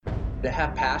To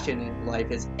have passion in life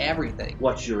is everything.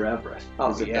 What's your Everest? Oh,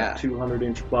 Is it yeah. that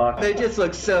 200-inch box? They just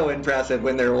look so impressive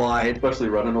when they're wide. Especially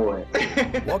running away.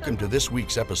 Welcome to this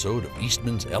week's episode of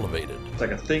Eastman's Elevated. It's like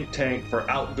a think tank for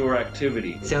outdoor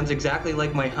activity. Sounds exactly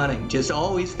like my hunting. Just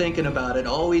always thinking about it,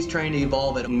 always trying to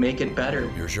evolve it and make it better.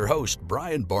 Here's your host,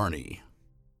 Brian Barney.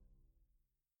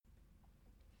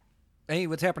 Hey,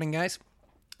 what's happening, guys?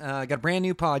 I got a brand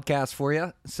new podcast for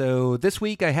you. So this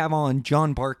week I have on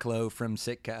John Barklow from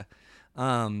Sitka.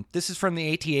 This is from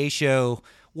the ATA show.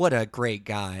 What a great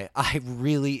guy. I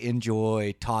really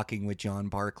enjoy talking with John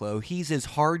Barklow. He's as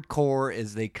hardcore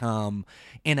as they come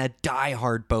and a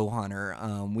diehard bow hunter.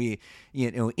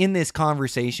 In this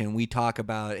conversation, we talk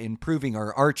about improving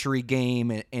our archery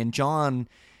game, and John,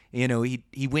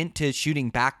 he went to shooting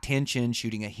back tension,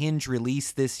 shooting a hinge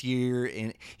release this year,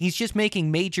 and he's just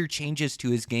making major changes to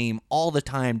his game all the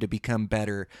time to become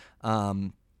better.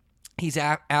 He's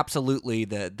absolutely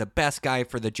the best guy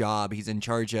for the job. He's in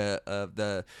charge of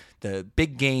the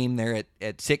big game there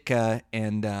at Sitka,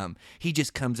 and he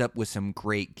just comes up with some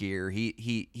great gear.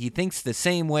 He thinks the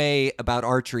same way about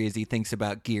archery as he thinks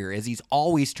about gear, as he's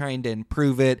always trying to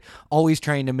improve it, always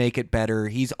trying to make it better.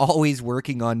 He's always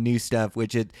working on new stuff,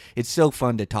 which it's so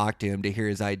fun to talk to him, to hear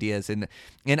his ideas. And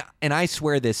I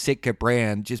swear this Sitka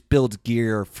brand just builds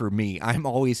gear for me. I'm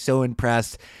always so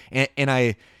impressed, and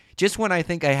I... Just when I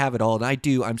think I have it all, and I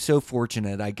do, I'm so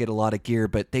fortunate. I get a lot of gear,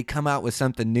 but they come out with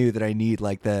something new that I need,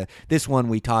 like this one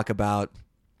we talk about.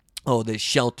 Oh, this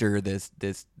shelter, this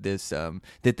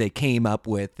that they came up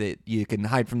with that you can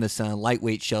hide from the sun,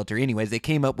 lightweight shelter. Anyways, they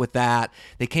came up with that.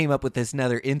 They came up with this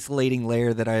another insulating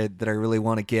layer that I really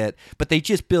want to get. But they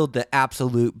just build the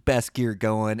absolute best gear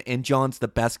going, and John's the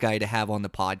best guy to have on the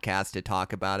podcast to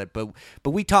talk about it. But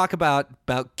we talk about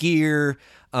gear.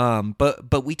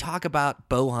 But we talk about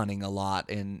bow hunting a lot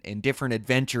and different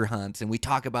adventure hunts, and we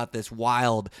talk about this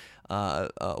wild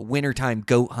wintertime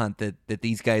goat hunt that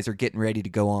these guys are getting ready to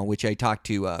go on, which I talked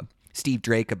to Steve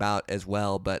Drake about as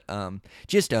well. But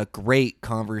just a great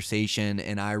conversation,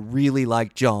 and I really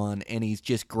like John, and he's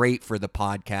just great for the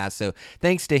podcast. So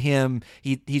thanks to him.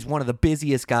 He's one of the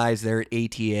busiest guys there at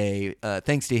ATA.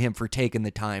 Thanks to him for taking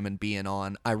the time and being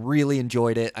on. I really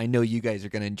enjoyed it. I know you guys are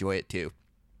going to enjoy it too.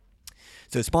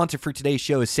 So sponsor for today's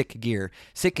show is Sitka Gear.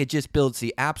 Sitka just builds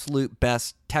the absolute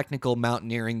best technical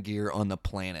mountaineering gear on the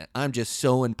planet. I'm just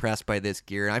so impressed by this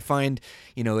gear. I find,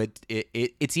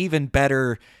 it's even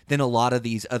better than a lot of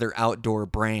these other outdoor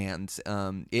brands.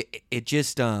 They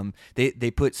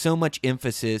put so much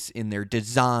emphasis in their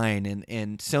design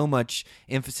and so much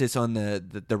emphasis on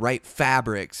the right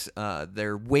fabrics,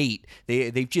 their weight.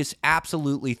 They've just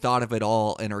absolutely thought of it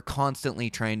all and are constantly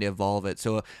trying to evolve it.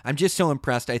 So I'm just so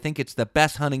impressed. I think it's the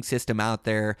best hunting system out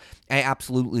there. I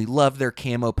absolutely love their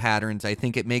camo patterns. I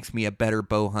think it makes me a better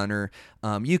bow hunter.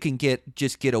 You can get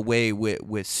away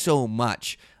with so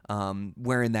much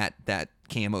wearing that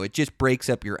camo. It just breaks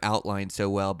up your outline so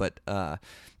well. But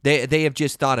they have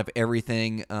just thought of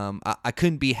everything. I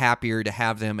couldn't be happier to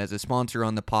have them as a sponsor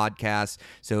on the podcast.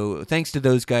 So thanks to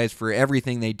those guys for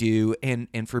everything they do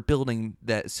and for building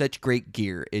such great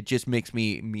gear. It just makes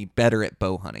me better at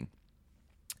bow hunting.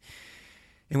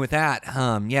 And with that,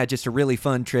 just a really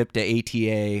fun trip to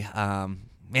ATA.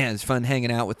 It's fun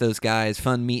hanging out with those guys,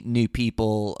 fun meeting new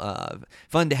people,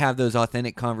 fun to have those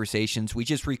authentic conversations. We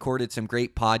just recorded some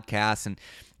great podcasts, and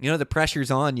the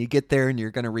pressure's on. You get there and you're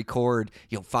going to record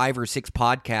 5 or 6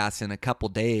 podcasts in a couple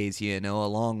days,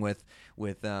 along with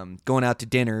going out to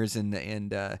dinners and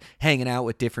hanging out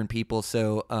with different people.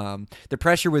 So the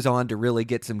pressure was on to really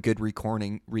get some good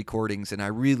recordings, and I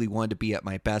really wanted to be at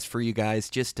my best for you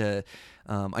guys.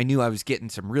 I knew I was getting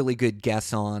some really good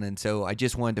guests on, and so I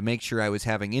just wanted to make sure I was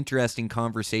having interesting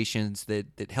conversations that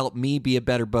help me be a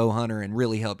better bow hunter and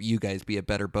really help you guys be a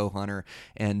better bow hunter.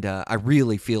 And I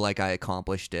really feel like I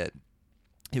accomplished it.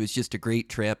 It was just a great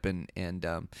trip and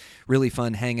really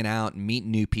fun hanging out and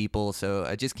meeting new people. So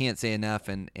I just can't say enough,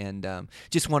 and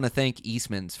just want to thank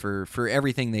Eastman's for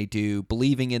everything they do,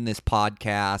 believing in this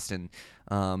podcast, and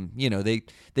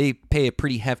they pay a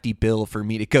pretty hefty bill for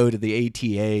me to go to the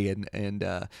ATA and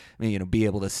be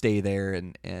able to stay there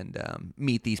and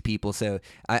meet these people. So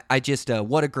I just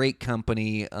what a great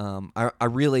company. I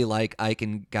really like Ike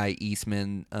and Guy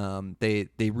Eastman.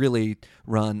 They really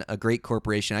run a great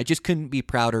corporation. I just couldn't be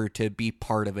prouder to be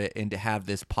part of it and to have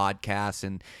this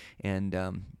podcast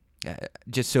and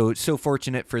just so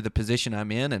fortunate for the position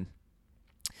I'm in.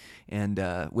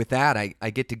 And with that, I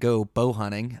get to go bow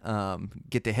hunting,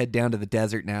 get to head down to the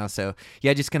desert now. So,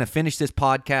 just going to finish this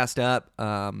podcast up,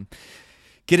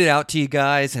 get it out to you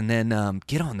guys, and then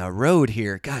get on the road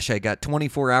here. Gosh, I got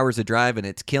 24 hours of drive, and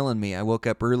it's killing me. I woke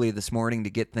up early this morning to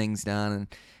get things done,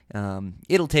 and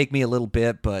it'll take me a little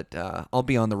bit, but I'll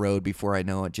be on the road before I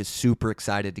know it. Just super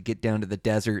excited to get down to the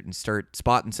desert and start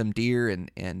spotting some deer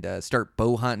and start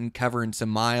bow hunting, covering some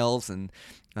miles, and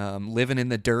living in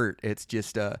the dirt. It's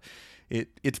just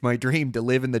it's my dream to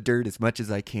live in the dirt as much as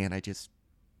I can. I just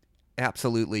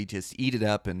absolutely just eat it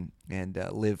up and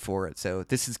live for it. So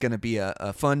this is going to be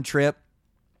a fun trip,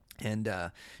 and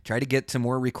try to get some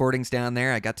more recordings down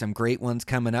there. I got some great ones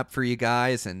coming up for you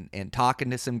guys, and talking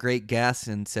to some great guests.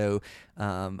 And so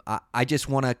I just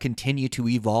want to continue to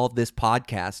evolve this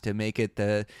podcast to make it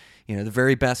the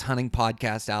very best hunting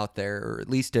podcast out there, or at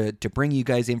least to bring you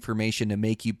guys information to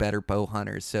make you better bow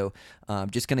hunters. So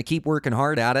I'm just going to keep working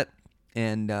hard at it.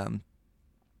 And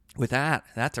with that,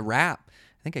 that's a wrap.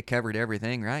 I think I covered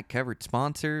everything, right? Covered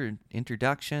sponsor,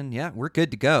 introduction. Yeah, we're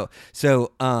good to go.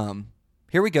 So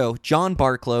here we go. John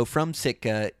Barklow from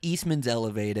Sitka, Eastman's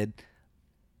Elevated.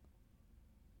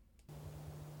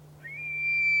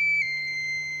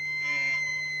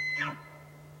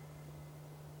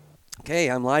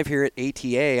 Okay, I'm live here at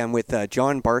ATA. I'm with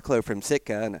John Barklow from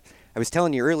Sitka, and I was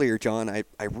telling you earlier, John,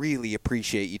 I really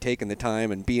appreciate you taking the time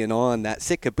and being on. That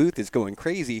Sitka booth is going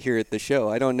crazy here at the show.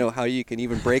 I don't know how you can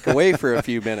even break away for a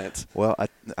few minutes. Well,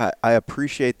 I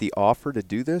appreciate the offer to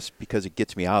do this because it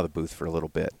gets me out of the booth for a little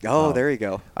bit. Oh, there you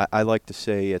go. I like to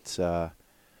say it's not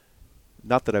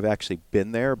that I've actually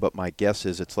been there, but my guess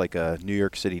is it's like a New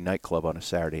York City nightclub on a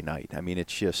Saturday night. I mean,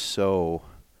 it's just so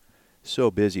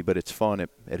busy, but it's fun.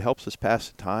 It helps us pass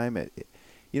the time.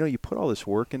 You put all this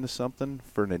work into something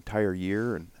for an entire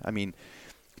year. And I mean,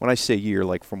 when I say year,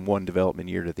 like from one development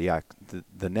year to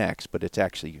the next, but it's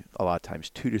actually a lot of times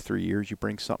 2 to 3 years you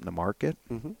bring something to market.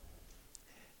 Mm-hmm.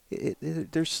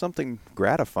 There's something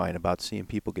gratifying about seeing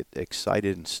people get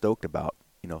excited and stoked about,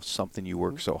 something you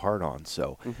work so hard on.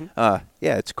 So,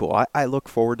 yeah, it's cool. I look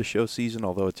forward to show season,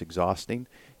 although it's exhausting.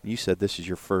 You said this is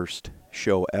your first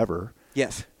show ever.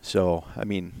 Yes. So, I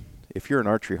mean, if you're an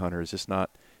archery hunter, is this not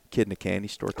kid in a candy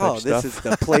store type stuff? Oh, this is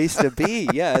the place to be.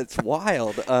 Yeah, it's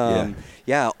wild.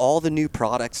 Yeah, all the new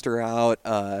products are out.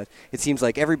 It seems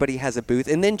like everybody has a booth,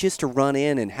 and then just to run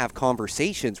in and have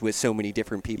conversations with so many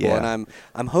different people. Yeah. And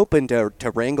I'm hoping to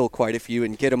wrangle quite a few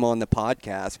and get them on the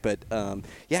podcast. But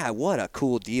yeah, what a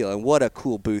cool deal, and what a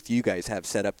cool booth you guys have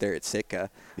set up there at Sitka.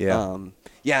 Yeah.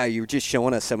 Yeah, you were just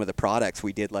showing us some of the products.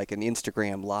 We did like an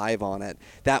Instagram live on it.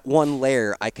 That one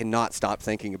layer I cannot stop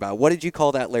thinking about. What did you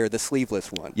call that layer? The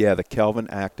sleeveless one? Yeah, the Kelvin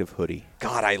Active Hoodie.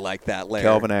 God, I like that layer.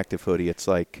 Kelvin Active Hoodie. It's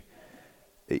like,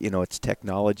 it's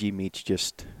technology meets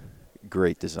just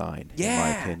great design, in my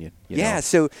opinion.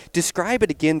 So describe it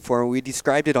again for me. We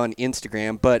described it on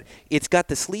Instagram, but it's got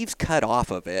the sleeves cut off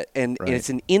of it, and it's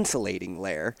an insulating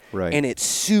layer, and it's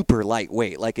super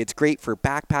lightweight. Like, it's great for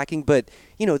backpacking, but,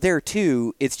 there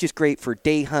too, it's just great for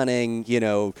day hunting,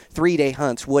 3-day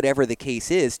hunts, whatever the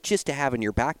case is, just to have in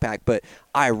your backpack. But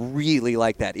I really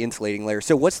like that insulating layer.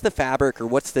 So what's the fabric, or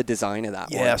what's the design of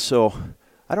that one? Yeah, so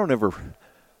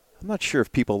I'm not sure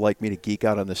if people like me to geek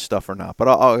out on this stuff or not, but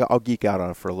I'll geek out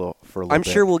on it for a little bit. I'm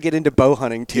sure we'll get into bow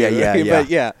hunting too.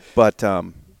 Yeah. But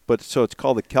so it's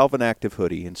called the Kelvin Active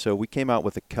Hoodie, and so we came out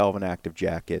with a Kelvin Active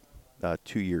jacket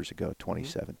 2 years ago,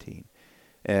 2017,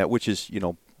 which has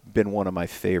been one of my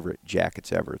favorite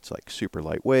jackets ever. It's like super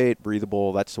lightweight,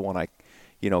 breathable. That's the one I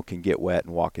can get wet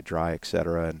and walk it dry,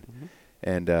 etc.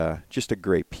 And just a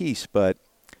great piece. But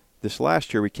this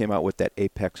last year we came out with that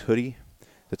Apex hoodie.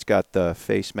 That's got the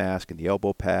face mask and the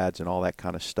elbow pads and all that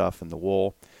kind of stuff and the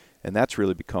wool. And that's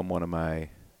really become one of my,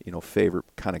 favorite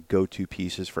kind of go-to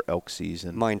pieces for elk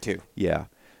season. Mine too. Yeah.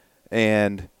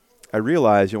 And I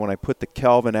realized when I put the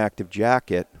Kelvin Active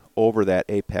jacket over that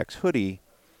Apex hoodie,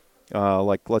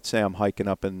 like let's say I'm hiking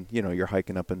up in, you're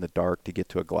hiking up in the dark to get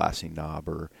to a glassing knob,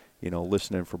 or,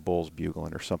 listening for bulls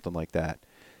bugling or something like that,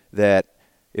 that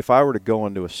if I were to go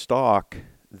into a stalk,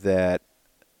 that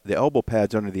the elbow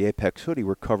pads under the Apex hoodie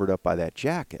were covered up by that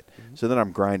jacket. Mm-hmm. So then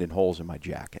I'm grinding holes in my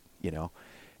jacket,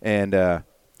 And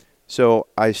so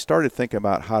I started thinking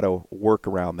about how to work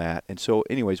around that. And so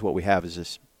anyways, what we have is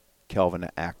this Kelvin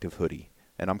Active Hoodie.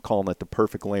 And I'm calling it the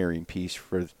perfect layering piece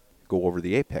for go over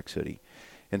the Apex hoodie.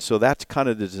 And so that's kind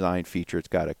of the design feature. It's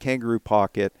got a kangaroo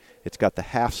pocket. It's got the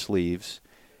half sleeves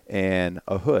and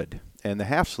a hood. And the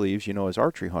half sleeves, as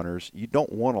archery hunters, you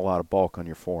don't want a lot of bulk on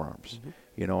your forearms. Mm-hmm.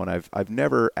 And I've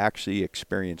never actually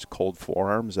experienced cold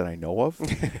forearms that I know of,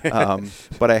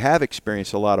 but I have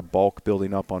experienced a lot of bulk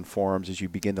building up on forearms as you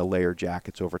begin to layer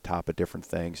jackets over top of different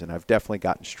things. And I've definitely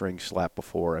gotten string slapped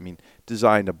before. I mean,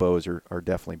 design the bows are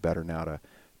definitely better now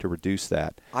reduce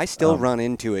that. I still run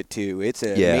into it too. It's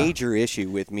a Yeah. major issue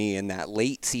with me in that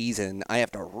late season. I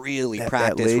have to really that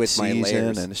practice late with my season,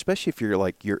 layers. and especially if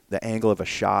you're the angle of a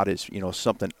shot is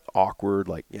something awkward,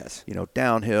 like Yes.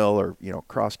 downhill or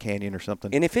cross canyon or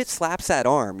something. And if it slaps that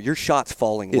arm, your shot's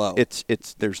falling low. It's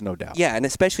there's no doubt. Yeah, and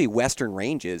especially western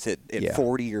ranges at Yeah.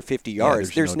 40 or 50 yards,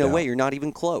 there's there's no no way doubt. you're not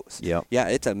even close. Yep. Yeah,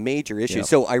 it's a major issue. Yep.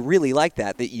 So I really like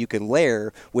that you can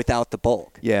layer without the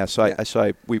bulk. Yeah, so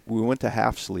Yeah. we went to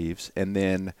half sleeves, and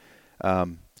then,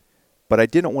 but I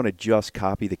didn't want to just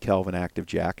copy the Kelvin Active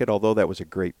jacket, although that was a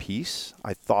great piece.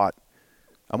 I thought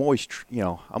I'm always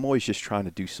just trying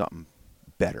to do something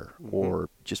better or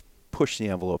just push the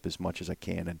envelope as much as I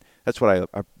can, and that's what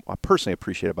I personally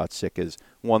appreciate about Sitka is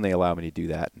one, they allow me to do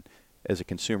that. And as a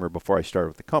consumer, before I started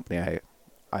with the company,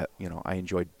 I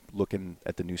enjoyed looking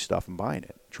at the new stuff and buying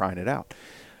it, trying it out.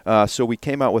 So we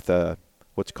came out with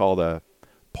what's called a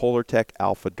Polartec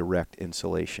Alpha Direct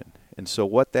insulation. And so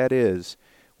what that is,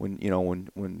 when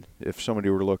if somebody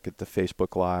were to look at the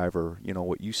Facebook Live or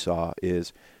what you saw,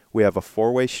 is we have a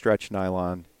 4-way stretch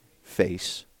nylon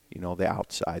face, the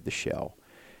outside, the shell.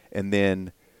 And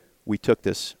then we took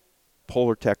this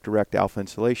Polartec Direct Alpha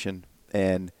insulation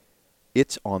and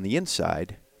it's on the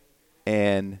inside,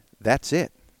 and that's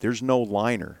it. There's no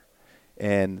liner.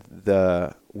 And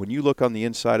when you look on the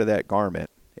inside of that garment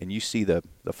and you see the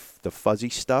fuzzy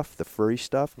stuff, the furry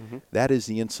stuff, that is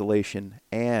the insulation,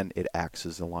 and it acts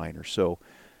as the liner. So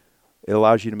it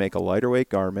allows you to make a lighter weight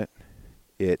garment.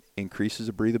 It increases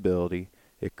the breathability.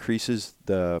 It increases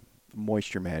the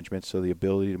moisture management, so the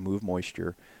ability to move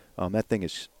moisture. That thing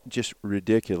is just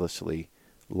ridiculously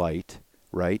light,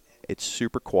 right? It's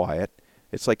super quiet.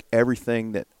 It's like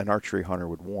everything that an archery hunter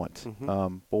would want.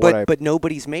 But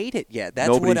nobody's made it yet.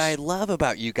 That's what I love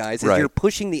about you guys, is Right. you're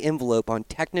pushing the envelope on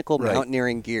technical Right.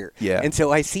 mountaineering gear. Yeah. And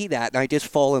so I see that, and I just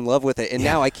fall in love with it. And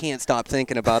now I can't stop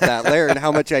thinking about that layer and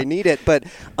how much I need it. But,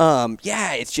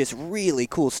 it's just really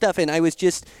cool stuff. And I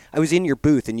was in your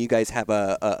booth, and you guys have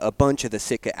a bunch of the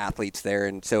Sitka athletes there.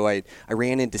 And so I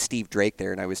ran into Steve Drake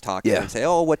there, and I was talking to him and say,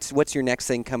 oh, what's your next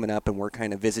thing coming up? And we're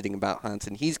kind of visiting about hunts.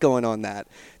 And he's going on that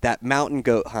mountain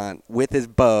goat hunt with his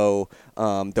bow,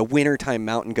 the wintertime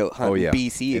mountain goat hunt in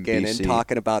BC again, and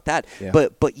talking about that. Yeah.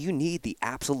 But you need the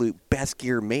absolute best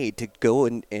gear made to go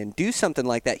and do something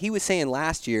like that. He was saying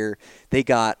last year they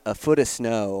got a foot of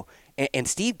snow, and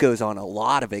Steve goes on a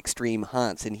lot of extreme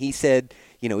hunts, and he said,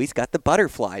 he's got the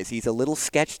butterflies. He's a little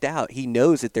sketched out. He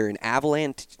knows that they're in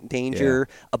avalanche danger,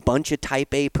 a bunch of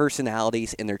type A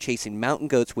personalities, and they're chasing mountain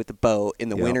goats with a bow in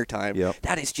the wintertime. Yep.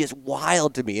 That is just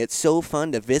wild to me. It's so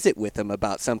fun to visit with him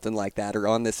about something like that, or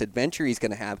on this adventure he's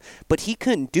going to have. But he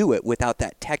couldn't do it without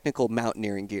that technical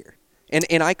mountaineering gear.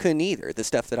 And I couldn't either, the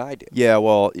stuff that I do. Yeah,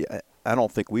 well, I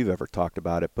don't think we've ever talked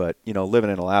about it, but,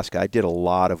 living in Alaska, I did a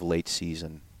lot of late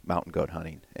season mountain goat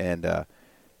hunting. And,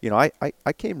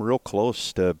 I came real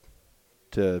close to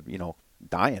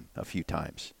dying a few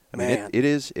times. I mean, it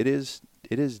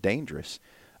is dangerous.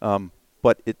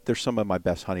 But they're some of my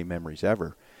best hunting memories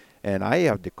ever. And I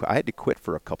had to quit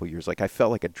for a couple years. Like, I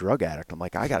felt like a drug addict. I'm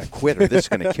like, I got to quit or this is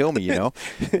going to kill me,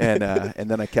 And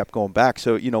then I kept going back.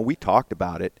 So, we talked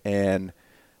about it, and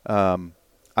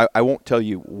I won't tell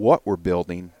you what we're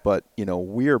building, but,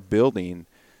 we're building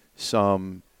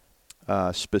some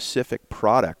specific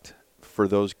product for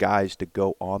those guys to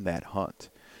go on that hunt.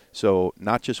 So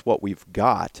not just what we've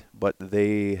got, but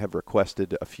they have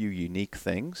requested a few unique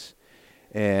things,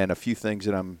 and a few things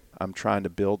that I'm trying to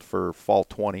build for fall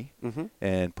 20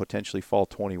 and potentially fall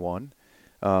 21,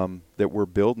 that we're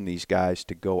building these guys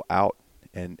to go out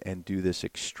and do this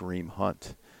extreme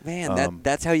hunt. Man,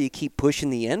 that's how you keep pushing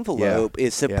the envelope,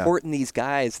 is supporting these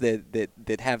guys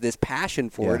that have this passion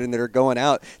for it and that are going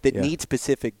out that need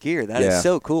specific gear. That is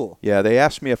so cool. Yeah, they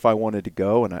asked me if I wanted to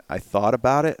go, and I thought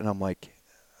about it, and I'm like,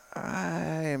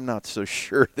 I am not so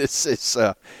sure this is,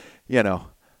 I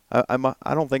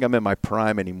don't think I'm in my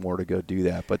prime anymore to go do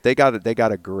that. But they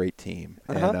got a great team,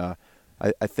 and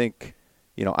I think,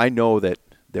 I know that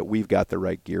we've got the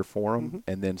right gear for them,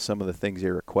 and then some of the things they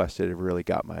requested have really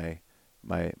got my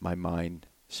mind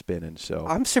spinning. So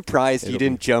I'm surprised you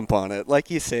didn't jump on it.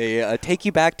 Like you say, take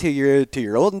you back to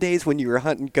your olden days when you were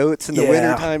hunting goats in the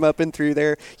wintertime up and through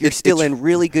there. You're still in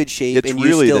really good shape. It's and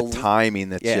really you're still, the timing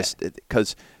that's just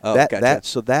because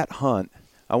gotcha. that hunt,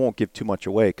 I won't give too much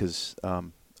away because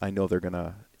I know they're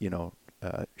gonna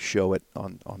show it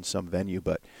on some venue,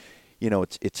 but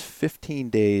it's 15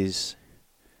 days,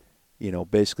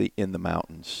 basically in the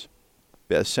mountains,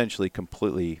 essentially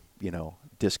completely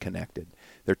disconnected.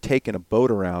 they're taking a boat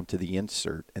around to the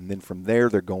insert, and then from there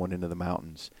they're going into the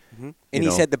mountains. And he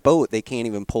said the boat, they can't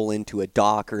even pull into a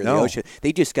dock or the ocean.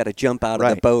 They just got to jump out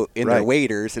of the boat in their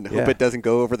waders and hope it doesn't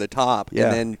go over the top, and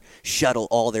then shuttle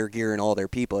all their gear and all their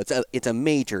people. It's a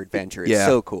major adventure. It's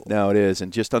so cool. No, it is.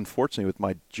 And just unfortunately with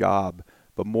my job,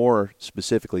 but more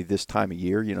specifically this time of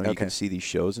year, you can see these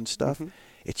shows and stuff.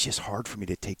 It's just hard for me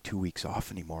to take 2 weeks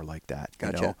off anymore like that.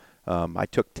 Gotcha. I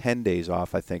took 10 days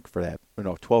off, I think, for that,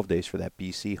 12 days for that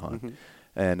BC hunt.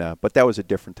 And but that was a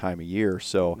different time of year.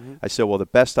 So I said, well, the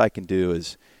best I can do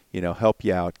is, help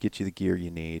you out, get you the gear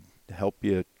you need, help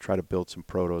you try to build some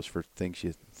protos for things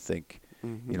you think,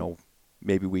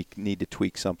 maybe we need to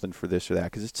tweak something for this or that,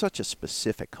 because it's such a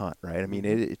specific hunt, right? I mean,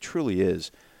 it truly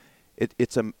is.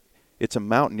 It's a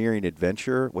mountaineering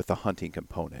adventure with a hunting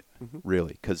component,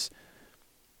 really, because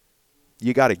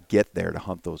you got to get there to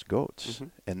hunt those goats,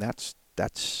 and that's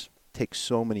takes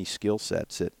so many skill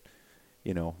sets that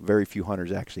very few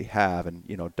hunters actually have, and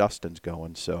Dustin's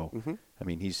going, so I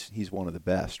mean he's one of the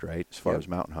best, right, as far as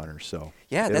mountain hunters. So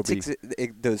yeah, that's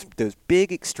those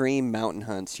big extreme mountain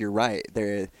hunts. You're right.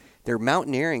 They're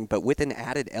mountaineering, but with an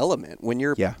added element. When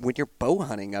you're bow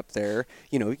hunting up there,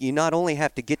 you not only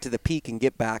have to get to the peak and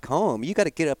get back home, you got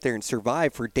to get up there and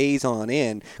survive for days on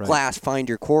end. Right. Glass, find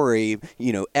your quarry,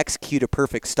 execute a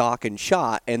perfect stalk and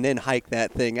shot, and then hike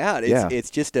that thing out.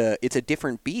 It's just it's a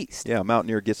different beast. Yeah, a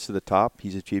mountaineer gets to the top,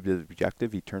 he's achieved his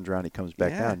objective, he turns around, he comes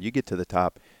back down. You get to the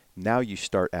top. Now you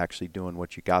start actually doing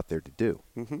what you got there to do.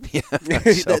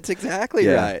 That's exactly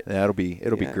right. It'll be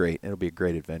great. It'll be a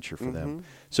great adventure for them.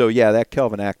 So that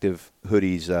Kelvin Active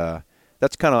hoodies.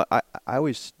 That's kind of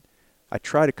I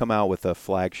try to come out with a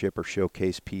flagship or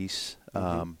showcase piece,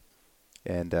 and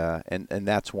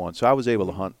that's one. So I was able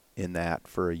to hunt in that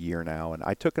for a year now, and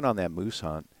I took it on that moose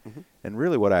hunt. And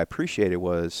really, what I appreciated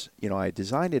was I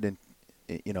designed it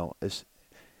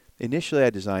initially I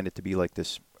designed it to be like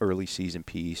this early season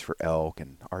piece for elk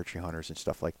and archery hunters and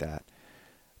stuff like that.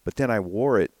 But then I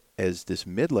wore it as this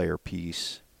mid-layer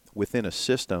piece within a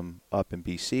system up in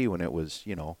BC when it was,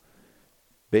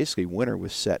 basically winter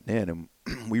was setting in, and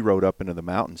we rode up into the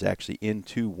mountains actually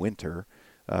into winter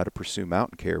to pursue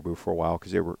mountain caribou for a while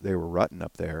because they were rutting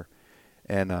up there.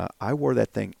 And I wore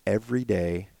that thing every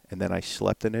day, and then I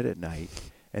slept in it at night,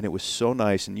 and it was so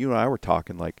nice. And you and I were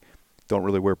talking like, don't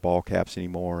really wear ball caps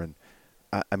anymore, and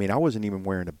I mean I wasn't even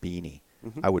wearing a beanie.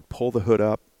 I would pull the hood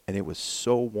up, and it was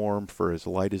so warm for as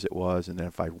light as it was, and then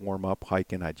if I'd warm up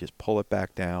hiking, I'd just pull it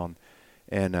back down,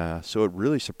 and so it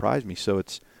really surprised me. So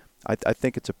I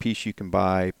think it's a piece you can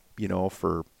buy,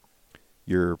 for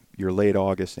your late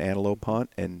August antelope hunt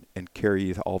and carry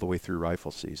you all the way through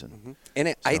rifle season.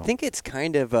 And I think it's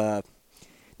kind of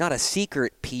not a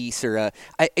secret piece or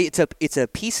it's a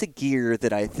piece of gear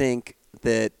that I think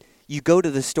that you go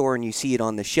to the store and you see it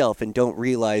on the shelf and don't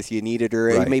realize you need it,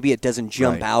 or maybe it doesn't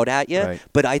jump out at you. Right.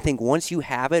 But I think once you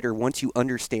have it or once you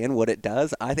understand what it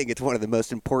does, I think it's one of the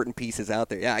most important pieces out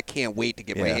there. Yeah, I can't wait to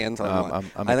get my hands on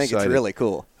one. I think it's really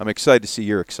cool. I'm excited to see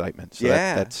your excitement. So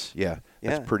that's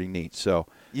pretty neat. So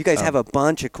you guys have a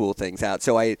bunch of cool things out.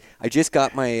 So I just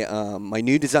got my my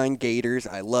new design gaiters.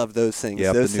 I love those things.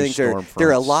 Yep, those things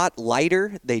they're a lot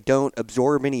lighter. They don't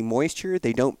absorb any moisture.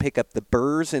 They don't pick up the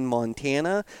burrs in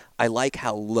Montana. I like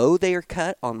how low they are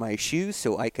cut on my shoes,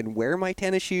 so I can wear my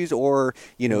tennis shoes or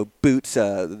boots,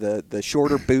 the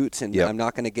shorter boots, and I'm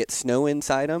not going to get snow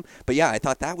inside them. But yeah, I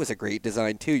thought that was a great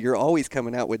design too. You're always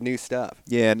coming out with new stuff.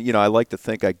 Yeah, and I like to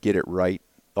think I get it right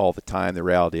all the time. The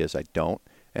reality is I don't.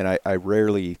 And I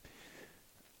rarely,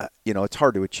 it's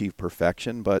hard to achieve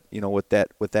perfection. But with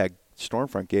that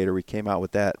Stormfront gaiter, we came out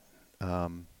with that, I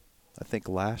think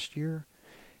last year.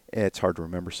 It's hard to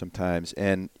remember sometimes.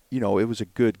 And it was a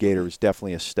good gaiter. It was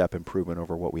definitely a step improvement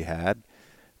over what we had.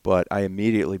 But I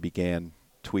immediately began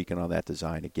tweaking on that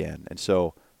design again. And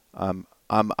so I'm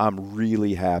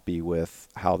really happy with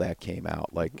how that came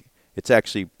out. Like it's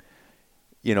actually,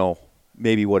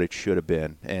 maybe what it should have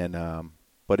been. And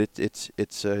but it's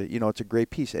a great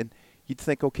piece. And you'd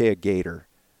think, okay, a gaiter,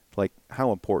 like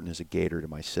how important is a gaiter to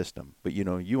my system? But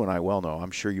you and I well know,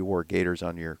 I'm sure you wore gaiters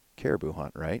on your caribou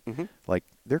hunt, right? Like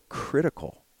they're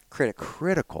critical.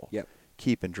 Yep.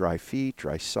 Keeping dry feet,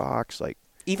 dry socks, like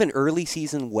even early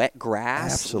season wet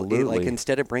grass. Absolutely. Like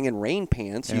instead of bringing rain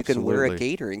pants, you can wear a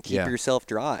gaiter and keep yourself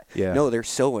dry. Yeah. No, they're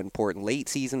so important. Late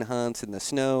season hunts in the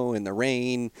snow, in the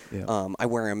rain. Yeah. I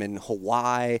wear them in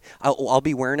Hawaii. I'll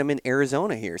be wearing them in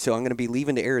Arizona here. So I'm going to be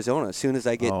leaving to Arizona as soon as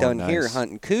I get done here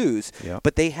hunting coos. Yep.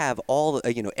 But they have all,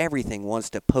 everything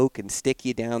wants to poke and stick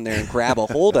you down there and grab a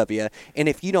hold of you. And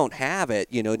if you don't have it,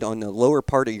 on the lower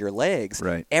part of your legs,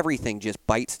 everything just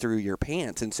bites through your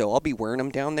pants. And so I'll be wearing them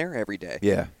down there every day.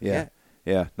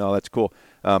 Yeah. No, that's cool.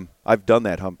 I've done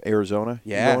that hump. Arizona?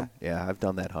 you Yeah. going? Yeah, I've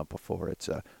done that hump before. It's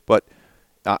but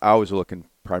I was looking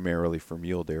primarily for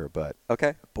mule deer, but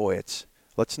Okay. boy,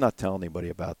 let's not tell anybody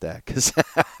about that because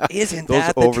Isn't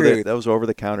that the truth? those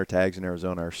over-the-counter tags in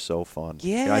Arizona are so fun.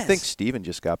 Yes. I think Steven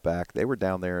just got back. They were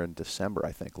down there in December,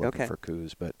 I think, looking Okay. for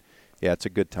coos, but yeah, it's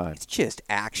a good time. It's just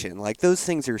action. Like, those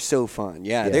things are so fun.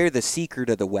 Yeah, Yeah. they're the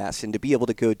secret of the West, and to be able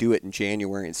to go do it in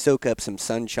January and soak up some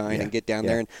sunshine Yeah, and get down yeah.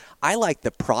 there. And I like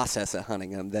the process of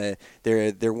hunting them.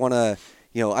 They're one of,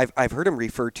 I've heard them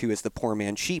referred to as the poor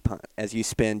man's sheep hunt, as you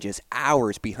spend just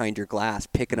hours behind your glass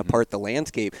picking Mm-hmm. apart the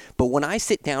landscape. But when I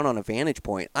sit down on a vantage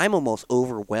point, I'm almost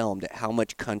overwhelmed at how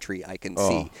much country I can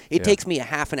see. It yeah. takes me a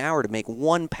half an hour to make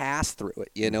one pass through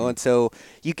it, Mm-hmm. and so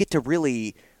you get to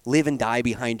really live and die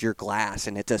behind your glass,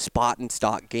 and it's a spot and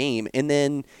stock game, and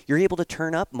then you're able to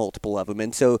turn up multiple of them.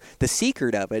 And so the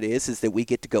secret of it is that we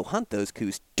get to go hunt those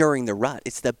coos during the rut.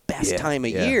 It's the best Yeah, time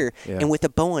of yeah, year, yeah. and with a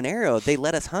bow and arrow, they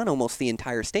let us hunt almost the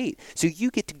entire state. So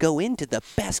you get to go into the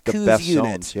best The coos best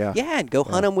units, zones, yeah. and go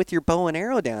hunt them with your bow and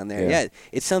arrow down there. Yeah. Yeah,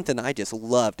 it's something I just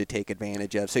love to take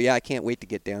advantage of. So yeah, I can't wait to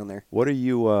get down there. What are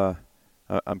you?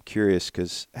 I'm curious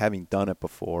because having done it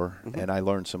before, Mm-hmm. and I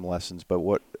learned some lessons. But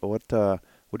what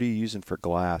are you using for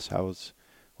glass?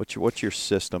 What's your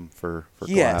system for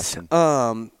Yes. glass?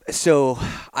 And, So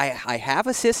I have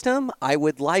a system. I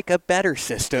would like a better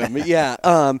system. Yeah.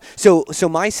 So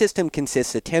my system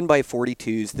consists of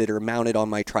 10x42s that are mounted on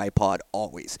my tripod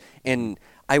always. And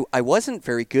I wasn't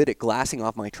very good at glassing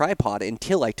off my tripod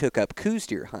until I took up coos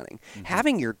deer hunting. Mm-hmm.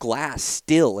 Having your glass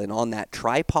still and on that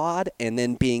tripod, and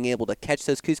then being able to catch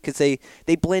those coos, because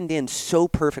they blend in so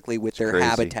perfectly with their crazy,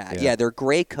 habitat. yeah. Their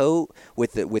gray coat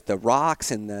with the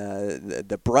rocks and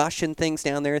the brush and things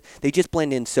down there, they just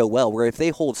blend in so well, where if they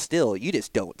hold still, you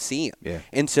just don't see them. Yeah.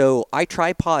 And so I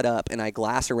tripod up and I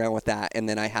glass around with that, and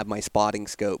then I have my spotting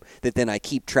scope that then I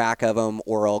keep track of them,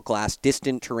 or I'll glass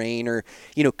distant terrain. Or,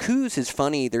 coos is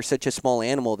funny. They're such a small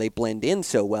animal. They blend in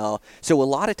so well. So a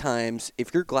lot of times,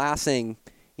 if you're glassing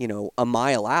a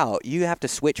mile out, you have to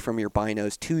switch from your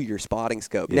binos to your spotting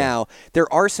scope. Yeah. Now,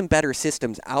 there are some better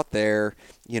systems out there.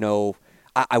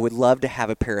 I would love to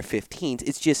have a pair of 15s.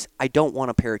 It's just I don't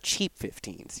want a pair of cheap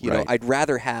 15s. Right. I'd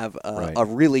rather have Right. a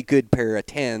really good pair of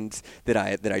 10s that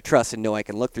I trust and know I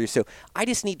can look through. So I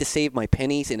just need to save my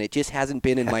pennies, and it just hasn't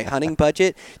been in my hunting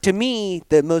budget. To me,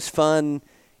 the most fun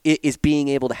is being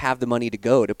able to have the money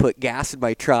to put gas in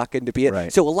my truck and to be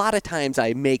Right. So a lot of times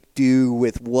I make do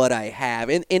with what I have,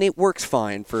 and it works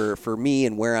fine for me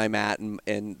and where I'm at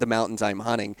and the mountains I'm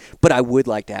hunting. But I would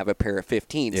like to have a pair of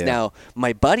 15s. Yeah. Now,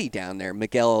 my buddy down there,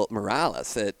 Miguel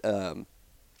Morales, that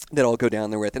I'll go down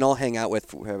there with, and I'll hang out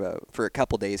with for a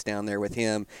couple days down there with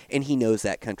him, and he knows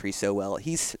that country so well.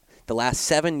 He's the last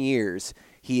 7 years,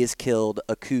 he has killed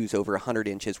a coos over 100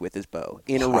 inches with his bow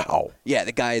in a row. Wow. Yeah,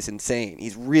 the guy is insane.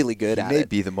 He's really good he at may it.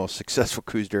 be the most successful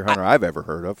coos deer hunter I've ever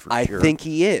heard of. For I sure. think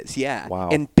he is, yeah. Wow.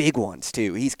 And big ones,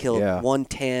 too. He's killed Yeah.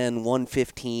 110,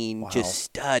 115, Wow. just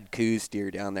stud coos deer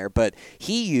down there. But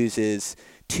he uses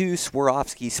 2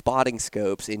 Swarovski spotting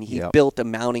scopes, and he Yep. built a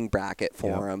mounting bracket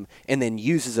for Yep. them, and then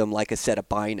uses them like a set of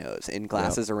binos and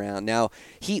glasses around. Now,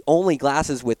 he only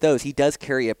glasses with those. He does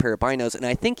carry a pair of binos, and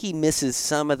I think he misses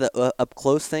some of the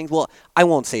up-close things. Well, I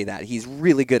won't say that. He's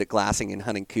really good at glassing and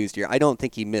hunting coos deer. I don't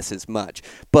think he misses much.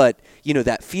 But,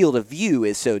 that field of view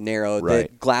is so narrow Right.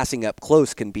 that glassing up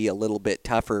close can be a little bit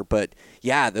tougher. But,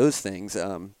 yeah, those things,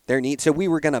 they're neat. So we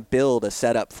were going to build a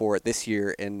setup for it this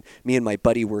year, and me and my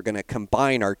buddy were going to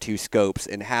combine our 2 scopes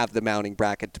and have the mounting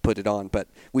bracket to put it on, but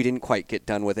we didn't quite get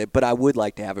done with it. But I would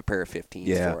like to have a pair of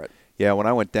 15s for it. Yeah, when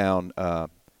I went down,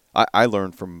 I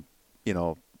learned from,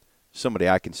 somebody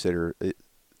I consider,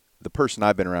 the person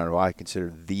I've been around who I consider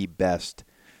the best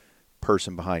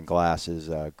person behind glass is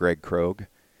Greg Krogh.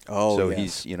 Oh, so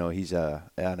yes. he's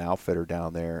an outfitter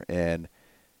down there, and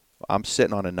I'm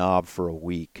sitting on a knob for a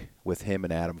week with him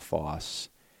and Adam Foss,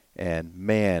 and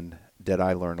man, did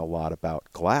I learn a lot about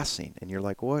glassing. And you're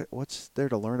like, what's there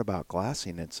to learn about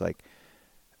glassing? It's like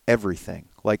everything.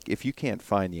 Like, if you can't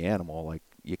find the animal, like,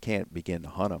 you can't begin to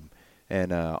hunt them.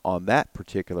 And on that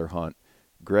particular hunt,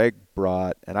 Greg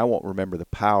brought, and I won't remember the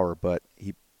power, but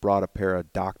he brought a pair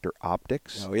of Dr.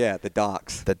 Optics. Oh, yeah, the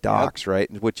docks. The docks,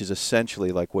 right? Which is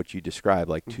essentially like what you described,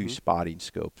 like 2 Mhm. spotting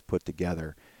scopes put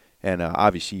together. And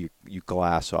obviously you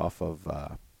glass off of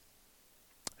a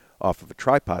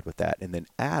tripod with that. And then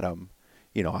Adam,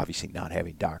 obviously not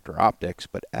having Dr. Optics,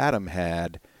 but Adam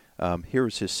had,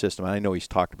 here's his system. I know he's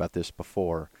talked about this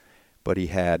before, but he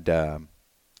had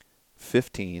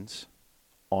 15s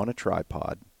on a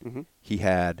tripod. Mhm. He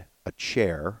had a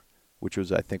chair which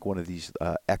was, I think, one of these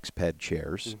X-Ped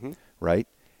chairs, right?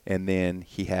 And then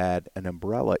he had an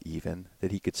umbrella even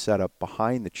that he could set up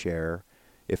behind the chair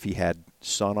if he had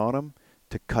sun on him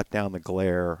to cut down the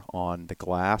glare on the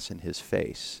glass in his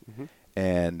face.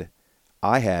 And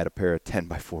I had a pair of 10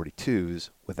 by 42s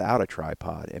without a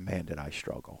tripod, and man, did I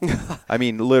struggle. I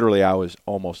mean, literally, I was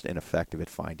almost ineffective at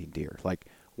finding deer. Like,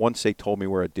 once they told me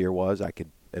where a deer was, I could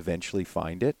eventually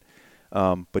find it.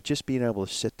 But just being able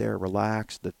to sit there,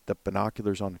 relax, the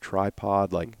binoculars on a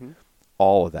tripod, like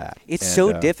all of that. It's And,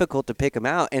 so difficult to pick them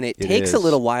out, and it takes a is.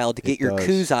 little while to get It your does.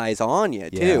 coos eyes on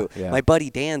you, too. Yeah. My buddy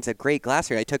Dan's a great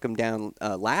glasser. I took him down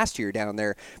last year down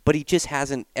there, but he just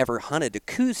hasn't ever hunted a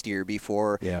coos deer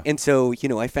before. Yeah. And so,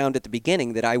 I found at the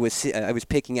beginning that I was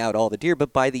picking out all the deer,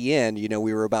 but by the end,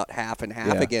 we were about half and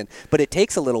half Yeah. again. But it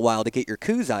takes a little while to get your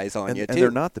coos eyes on you, and too.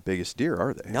 they're not the biggest deer,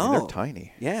 are they? I mean, No. they're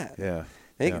tiny. Yeah. Yeah.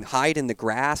 They can hide in the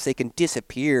grass. They can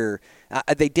disappear.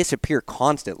 They disappear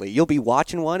constantly. You'll be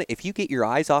watching one. If you get your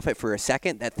eyes off it for a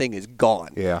second, that thing is gone.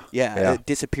 Yeah.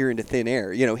 Disappear into thin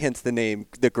air. Hence the name,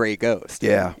 the Gray Ghost.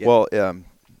 Yeah. Well,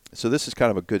 so this is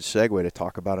kind of a good segue to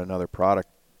talk about another product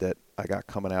that I got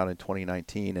coming out in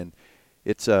 2019, and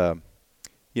it's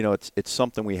it's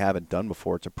something we haven't done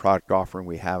before. It's a product offering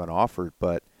we haven't offered,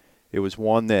 but it was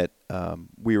one that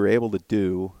we were able to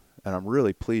do. And I'm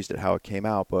really pleased at how it came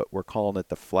out, but we're calling it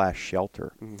the Flash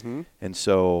Shelter. And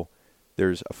so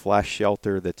there's a Flash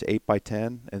Shelter that's 8 by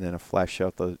 10, and then a Flash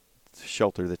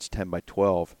Shelter that's 10 by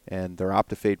 12, and they're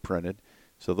Optifade printed.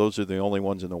 So those are the only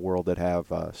ones in the world that have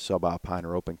subalpine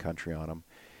or open country on them.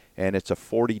 And it's a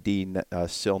 40D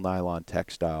sil nylon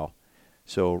textile,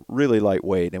 so really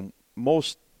lightweight. And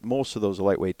most of those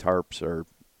lightweight tarps are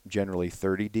generally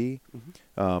 30D.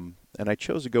 And I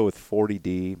chose to go with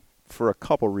 40D for a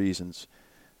couple reasons.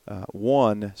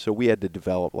 One, so we had to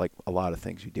develop, like a lot of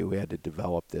things we do, we had to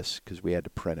develop this because we had to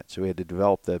print it. So we had to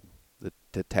develop the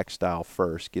textile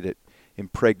first, get it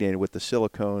impregnated with the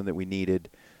silicone that we needed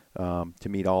to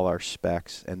meet all our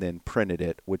specs, and then printed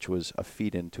it, which was a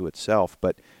feat into itself.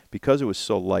 But because it was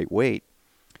so lightweight,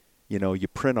 you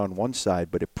print on one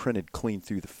side, but it printed clean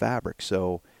through the fabric.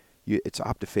 So it's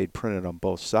Optifade printed on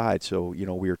both sides. So,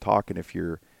 we were talking, if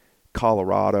you're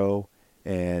Colorado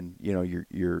and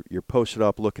you're posted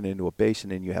up looking into a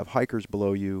basin and you have hikers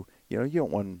below you, you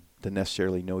don't want to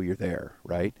necessarily know you're there,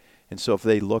 right? And so if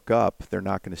they look up, they're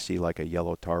not going to see like a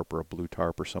yellow tarp or a blue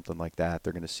tarp or something like that.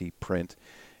 They're going to see print.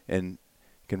 And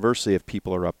conversely, if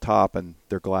people are up top and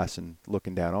they're glassing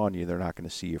looking down on you, they're not going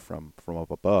to see you from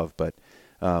up above. But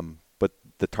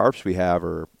the tarps we have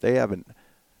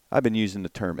I've been using the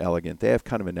term elegant. They have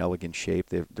kind of an elegant shape.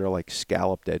 They're like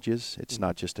scalloped edges. It's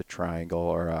not just a triangle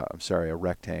or a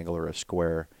rectangle or a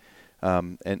square.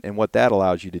 And what that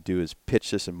allows you to do is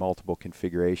pitch this in multiple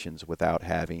configurations without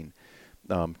having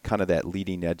kind of that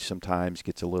leading edge sometimes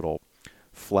gets a little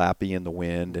flappy in the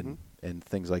wind and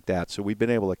things like that. So we've been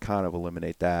able to kind of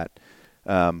eliminate that.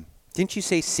 Didn't you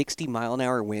say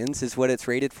 60-mile-an-hour winds is what it's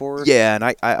rated for? Yeah, and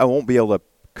I won't be able to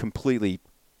completely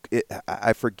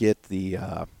I forget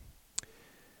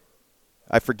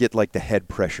like the head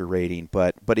pressure rating,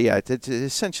 but yeah, it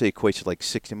essentially equates to like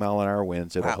 60-mile-an-hour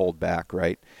winds. It'll hold back,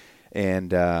 right?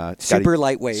 And it's super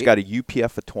lightweight. It's got a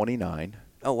UPF of 29.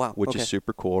 Oh wow, which is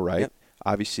super cool, right? Yep.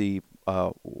 Obviously,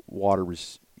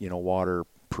 waterproof,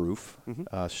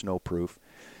 snowproof.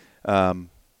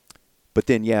 But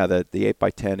then the 8 by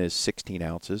 10 is 16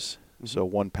 ounces, so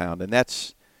 1 pound, and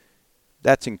that's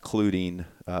including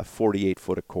 48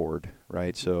 foot of cord,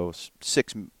 right? So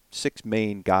six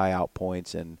main guy out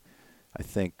points and I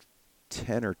think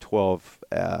 10 or 12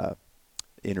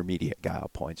 intermediate guy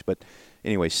out points. But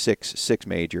anyway, six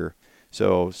major.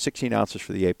 So 16 ounces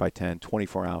for the 8 by 10,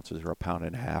 24 ounces or 1.5 pounds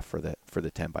for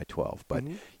the 10 by 12. But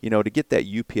to get that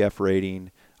UPF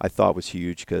rating, I thought was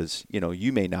huge because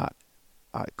you may not.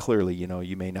 Clearly,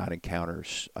 you may not encounter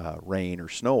rain or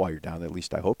snow while you're down there. At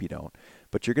least I hope you don't.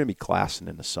 But you're going to be glassing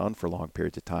in the sun for long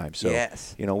periods of time. So,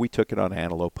 yes. We took it on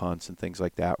antelope hunts and things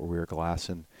like that where we were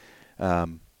glassing.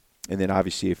 And then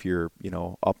obviously if you're,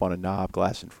 up on a knob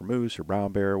glassing for moose or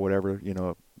brown bear or whatever,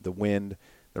 the wind,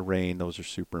 the rain, those are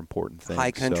super important things.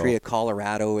 High country of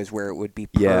Colorado is where it would be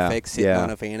perfect sitting on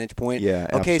a vantage point. Yeah,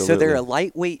 okay, absolutely. so they're a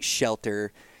lightweight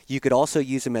shelter. You could also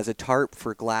use them as a tarp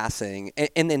for glassing.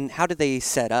 And then how do they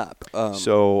set up?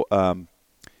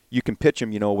 You can pitch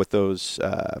them, with those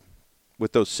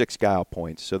 6 guile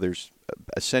points. So there's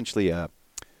essentially a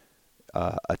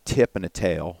tip and a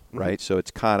tail, right? So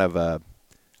it's kind of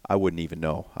I wouldn't even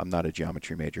know. I'm not a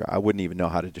geometry major. I wouldn't even know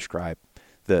how to describe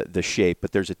the shape,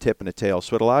 but there's a tip and a tail.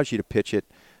 So it allows you to pitch it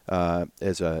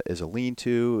as a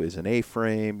lean-to, as an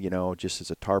A-frame, just as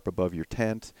a tarp above your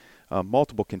tent.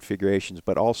 multiple configurations,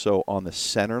 but also on the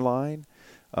center line,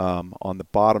 on the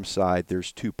bottom side,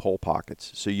 there's 2 pole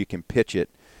pockets, so you can pitch it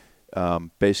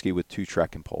basically with 2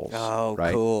 trekking poles. Oh,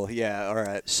 right? cool. Yeah, all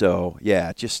right. So,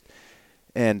 yeah,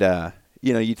 and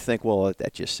you'd think, well,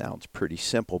 that just sounds pretty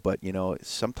simple, but,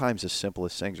 sometimes the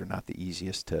simplest things are not the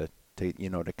easiest to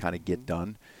kind of get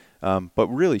done. But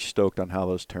really stoked on how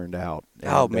those turned out.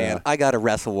 Oh, man, I got to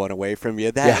wrestle one away from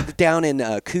you. Down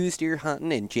in Coos deer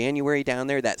hunting in January down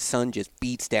there, that sun just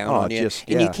beats down on you.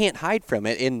 And you can't hide from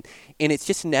it. And it's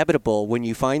just inevitable when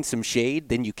you find some shade,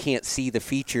 then you can't see the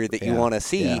feature that you want to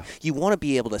see. Yeah. You want to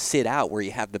be able to sit out where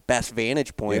you have the best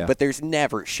vantage point, but there's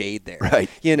never shade there. Right.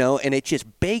 And it just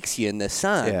bakes you in the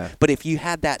sun. Yeah. But if you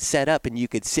had that set up and you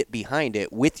could sit behind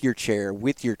it with your chair,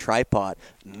 with your tripod,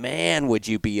 man, would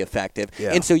you be effective.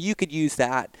 Yeah. And so you could use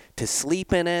that to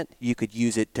sleep in it. You could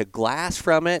use it to glass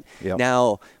from it. Yep.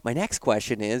 Now, my next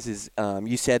question is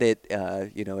you said it,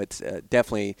 it's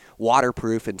definitely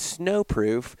waterproof and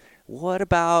snowproof. What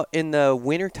about in the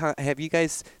wintertime? Have you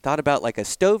guys thought about like a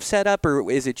stove setup,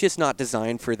 or is it just not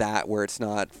designed for that where it's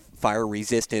not fire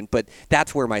resistant? But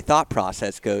that's where my thought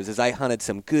process goes, is I hunted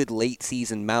some good late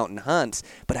season mountain hunts,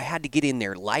 but I had to get in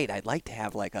there light. I'd like to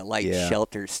have like a light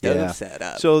shelter stove set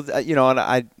up. So, and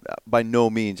I by no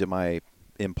means am I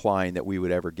implying that we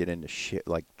would ever get into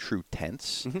like true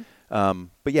tents. Mm-hmm.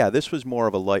 But yeah, this was more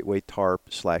of a lightweight tarp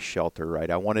 / shelter, right?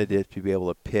 I wanted it to be able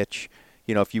to pitch.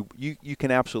 If you can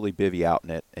absolutely bivvy out in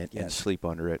it and sleep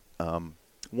under it.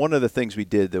 One of the things we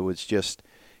did that was just,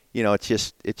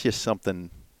 it's just something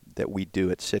that we do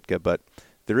at Sitka, but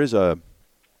there is a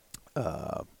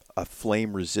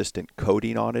flame resistant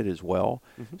coating on it as well.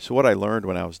 Mm-hmm. So what I learned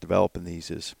when I was developing these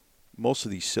is most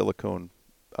of these silicone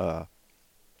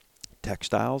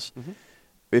textiles,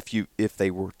 mm-hmm. if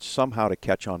they were somehow to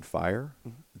catch on fire,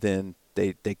 mm-hmm. then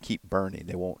they keep burning.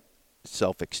 They won't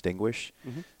self-extinguish.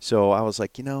 Mm-hmm. So I was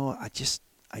like, I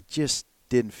just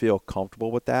didn't feel comfortable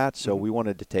with that. So mm-hmm. we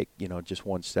wanted to take, just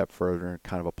one step further and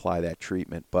kind of apply that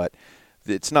treatment. But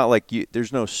it's not like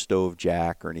there's no stove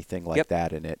jack or anything like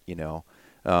that in it,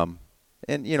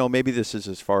 and maybe this is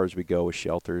as far as we go with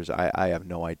shelters. I have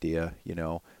no idea,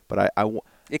 but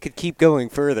it could keep going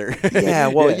further. Yeah.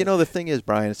 Well, the thing is,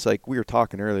 Brian, it's like we were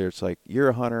talking earlier. It's like you're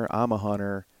a hunter, I'm a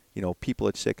hunter. People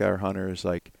at Sitka are hunters.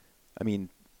 Like, I mean,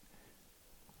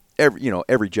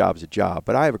 every job's a job,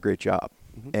 but I have a great job,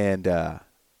 mm-hmm. and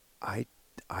I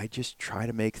just try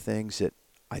to make things that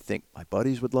I think my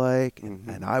buddies would like, mm-hmm.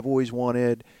 and I've always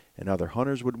wanted, and other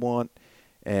hunters would want,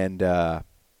 and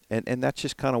that's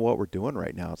just kind of what we're doing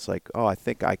right now. It's like, I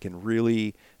think I can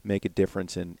really make a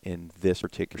difference in this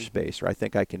particular mm-hmm. space, or I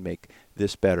think I can make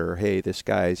this better. Or, hey, this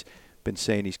guy's been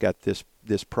saying he's got this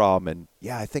problem, and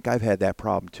I think I've had that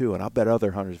problem too, and I'll bet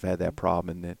other hunters have had that problem,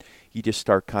 and then you just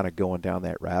start kind of going down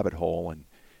that rabbit hole, and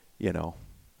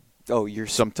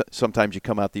sometimes you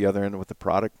come out the other end with the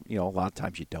product. A lot of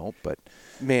times you don't, but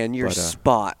man, you're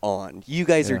spot on. You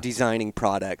guys are designing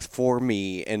products for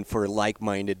me and for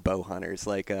like-minded bow hunters.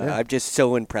 Like I'm just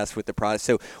so impressed with the product.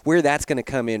 So where that's going to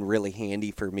come in really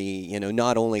handy for me,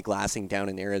 not only glassing down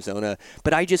in Arizona,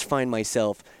 but I just find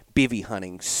myself bivvy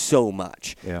hunting so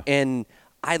much. Yeah. And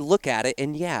I look at it,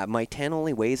 and my tent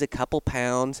only weighs a couple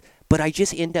pounds, but I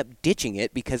just end up ditching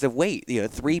it because of weight.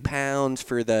 3 pounds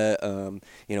for the,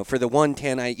 for the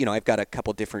 110. I've got a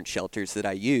couple different shelters that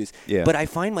I use, but I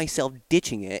find myself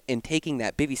ditching it and taking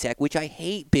that bivvy sack, which I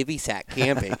hate bivvy sack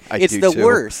camping. It's the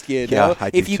worst, Yeah,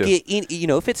 I if do you too. get in,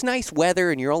 if it's nice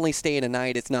weather and you're only staying a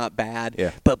night, it's not bad.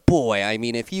 Yeah. But boy, I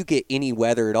mean, if you get any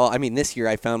weather at all, I mean, this year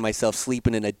I found myself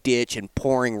sleeping in a ditch and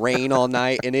pouring rain all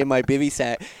night and in my bivvy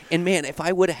sack. And man, if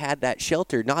I would have had that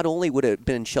shelter, not only would it have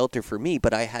been shelter for me,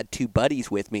 but I had 2 buddies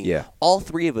with me. Yeah. All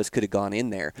 3 of us could have gone in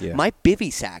there. Yeah. My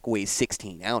bivvy sack weighs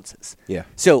 16 ounces. Yeah.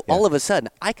 So all of a sudden,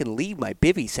 I can leave my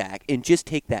bivvy sack and just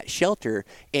take that shelter,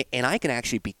 and I can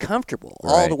actually be comfortable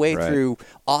all the way through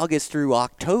August through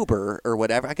October or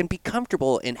whatever. I can be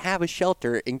comfortable and have a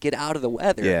shelter and get out of the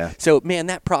weather. Yeah. So, man,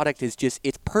 that product is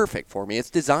it's perfect for me. It's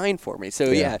designed for me. So,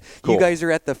 cool. You guys are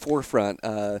at the forefront,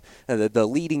 the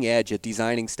leading edge of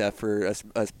designing stuff for us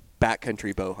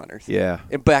backcountry bow hunters. Yeah.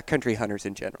 And backcountry hunters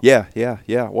in general.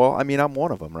 Yeah. Well, I mean, I'm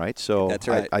one of them, right? So that's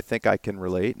right. I think I can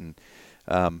relate. And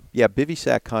bivvy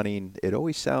sack hunting, it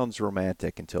always sounds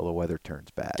romantic until the weather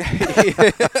turns bad.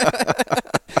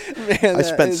 Man, I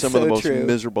spent some of the most true.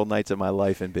 miserable nights of my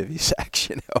life in bivvy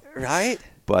sacks, Right?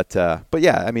 But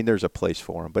yeah, I mean, there's a place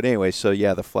for them. But anyway, so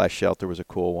the flash shelter was a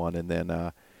cool one. And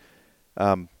then,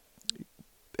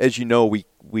 as you know, we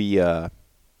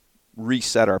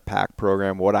reset our pack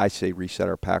program. What I say reset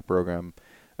our pack program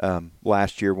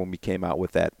last year when we came out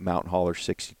with that Mountain Hauler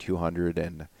 6200,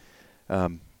 and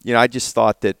I just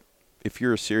thought that if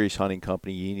you're a serious hunting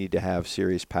company, you need to have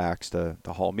serious packs to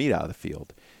haul meat out of the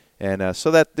field. And so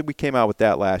that we came out with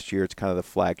that last year. It's kind of the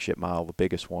flagship model, the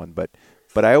biggest one. But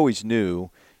I always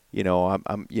knew,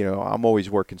 I'm always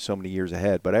working so many years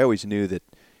ahead. But I always knew that,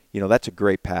 that's a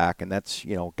great pack, and that's,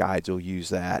 guides will use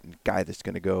that, and guide that's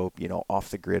going to go, off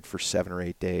the grid for 7 or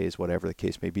 8 days, whatever the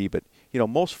case may be. But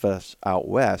most of us out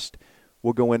west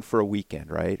will go in for a weekend,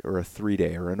 right, or a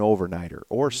 3-day, or an overnighter,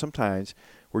 or sometimes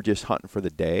we're just hunting for the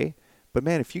day. But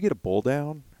man, if you get a bull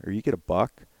down or you get a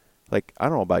buck, like, I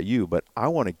don't know about you, but I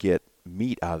want to get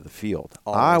meat out of the field.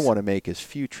 Always. I want to make as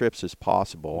few trips as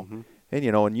possible. Mm-hmm. And,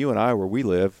 and you and I, where we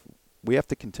live, we have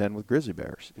to contend with grizzly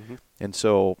bears. Mm-hmm. And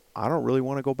so I don't really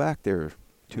want to go back there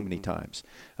too many times.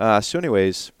 So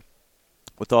anyways,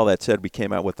 with all that said, we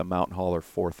came out with the Mountain Hauler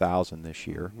 4000 this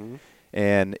year. Mm-hmm.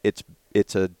 And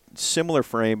it's a similar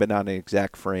frame, but not an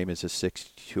exact frame as a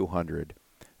 6200.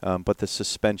 But the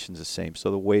suspension's the same.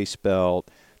 So the waist belt,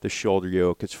 the shoulder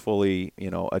yoke, it's fully,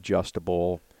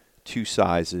 adjustable, 2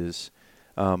 sizes.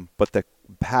 But the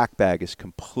pack bag is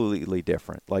completely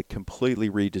different, like completely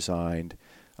redesigned.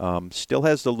 Still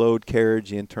has the load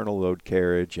carriage, the internal load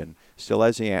carriage, and still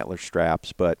has the antler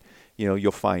straps. But,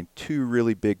 you'll find 2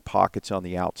 really big pockets on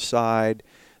the outside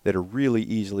that are really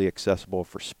easily accessible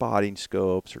for spotting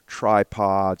scopes or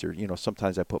tripods, or,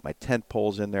 sometimes I put my tent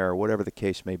poles in there or whatever the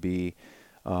case may be.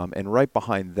 And right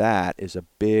behind that is a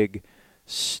big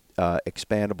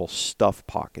expandable stuff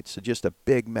pocket. So just a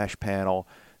big mesh panel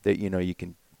that, you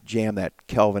can jam that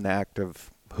Kelvin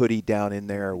Active hoodie down in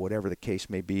there or whatever the case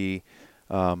may be.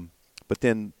 But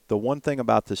then the one thing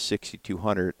about the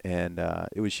 6200, and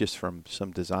it was just from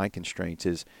some design constraints,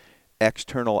 is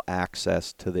external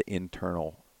access to the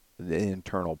internal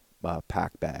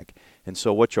pack bag. And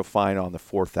so what you'll find on the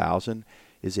 4000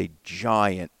 is a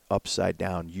giant upside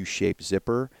down U-shaped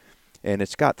zipper, and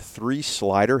it's got 3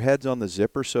 slider heads on the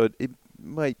zipper, so it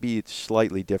might be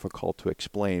slightly difficult to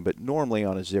explain, but normally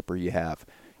on a zipper you have,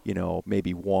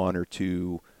 maybe 1 or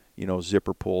 2,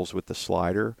 zipper pulls with the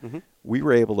slider. Mm-hmm. We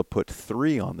were able to put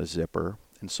 3 on the zipper,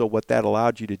 and so what that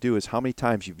allowed you to do is how many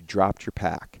times you've dropped your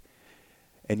pack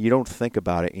and you don't think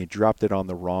about it, and you dropped it on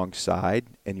the wrong side,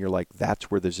 and you're like, that's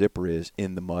where the zipper is,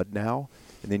 in the mud now.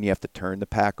 And then you have to turn the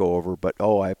pack over, but,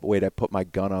 I put my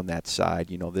gun on that side,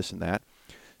 this and that.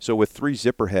 So with 3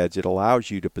 zipper heads, it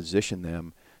allows you to position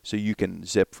them so you can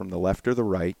zip from the left or the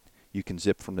right. You can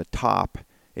zip from the top.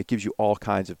 It gives you all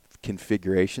kinds of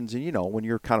configurations. And, when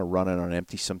you're kind of running on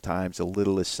empty sometimes, the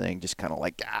littlest thing just kind of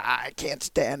like, I can't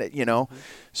stand it, Mm-hmm.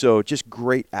 So just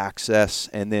great access.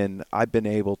 And then I've been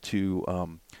able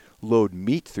to load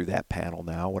meat through that panel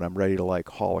now when I'm ready to like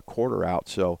haul a quarter out.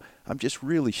 So I'm just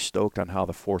really stoked on how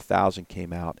the 4000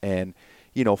 came out. And,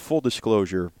 full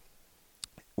disclosure,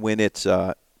 when it's,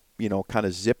 kind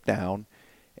of zipped down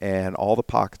and all the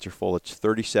pockets are full, it's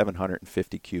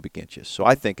 3,750 cubic inches. So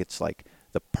I think it's like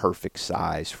the perfect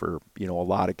size for, a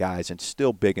lot of guys, and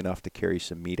still big enough to carry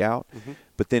some meat out. Mm-hmm.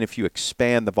 But then if you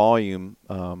expand the volume,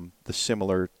 the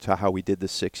similar to how we did the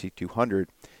 6200,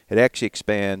 it actually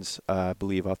expands, I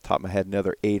believe off the top of my head,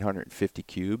 another 850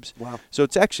 cubes. Wow. So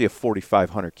it's actually a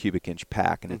 4,500 cubic inch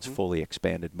pack, and Mm-hmm. it's fully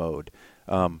expanded mode.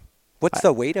 What's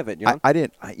the weight of it, John? I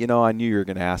didn't, I knew you were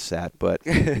going to ask that, but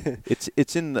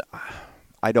it's in the,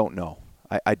 I don't know.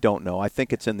 I don't know. I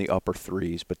think it's in the upper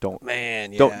 3s, but don't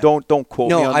quote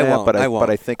me on I that. won't. But I won't. But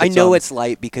I think I it's know on, it's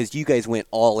light because you guys went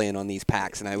all in on these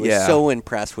packs, and I was so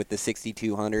impressed with the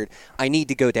 6200. I need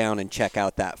to go down and check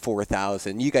out that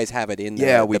 4000. You guys have it in there.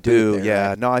 Yeah, we do. There, yeah,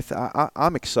 right? no,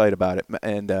 I'm excited about it,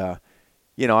 and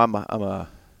I'm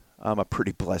a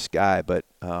pretty blessed guy, but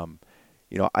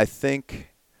I think.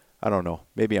 I don't know.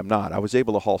 Maybe I'm not. I was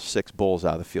able to haul 6 bulls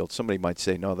out of the field. Somebody might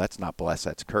say, no, that's not blessed.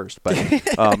 That's cursed. But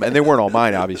and they weren't all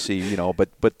mine, obviously.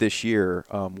 But this year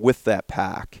with that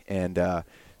pack, and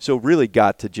so really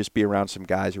got to just be around some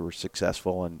guys who were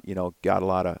successful, and got a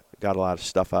lot of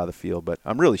stuff out of the field. But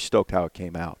I'm really stoked how it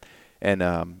came out, and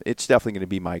it's definitely going to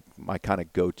be my kind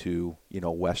of go-to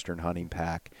Western hunting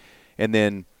pack. And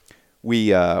then we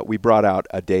brought out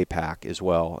a day pack as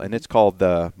well, and it's called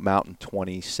the Mountain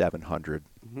 2700.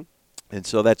 Mm-hmm. And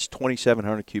so that's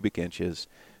 2,700 cubic inches,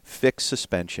 fixed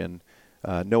suspension,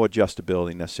 no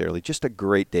adjustability necessarily, just a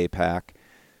great day pack.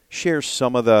 Shares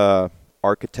some of the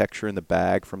architecture in the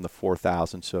bag from the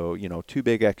 4000. So, 2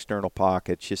 big external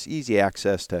pockets, just easy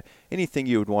access to anything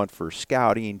you would want for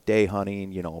scouting, day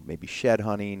hunting, maybe shed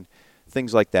hunting,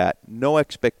 things like that. No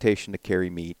expectation to carry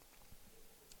meat.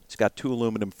 It's got 2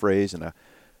 aluminum frays and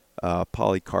a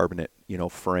polycarbonate,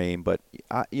 frame. But,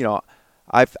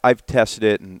 I've tested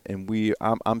it, and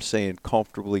I'm saying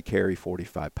comfortably carry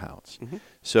 45 pounds.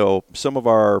 So some of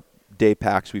our day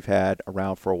packs we've had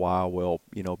around for a while will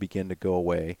begin to go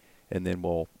away, and then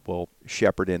we'll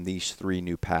shepherd in these 3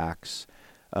 new packs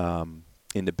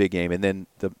in the big game. And then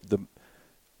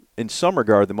in some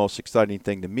regard, the most exciting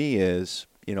thing to me is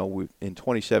in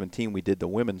 2017 we did the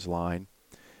women's line.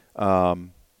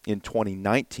 In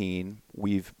 2019,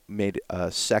 we've made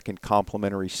a second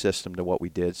complementary system to what we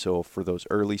did. So for those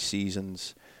early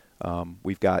seasons,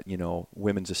 we've got,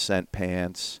 women's ascent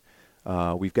pants.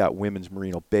 We've got women's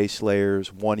merino base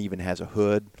layers. One even has a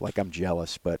hood. Like, I'm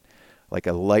jealous, but like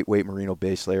a lightweight merino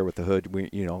base layer with a hood.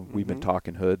 We've been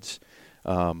talking hoods.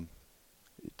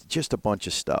 Just a bunch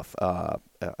of stuff.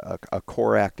 A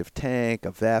core active tank,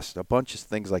 a vest, a bunch of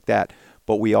things like that.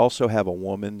 But we also have a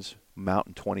woman's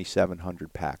Mountain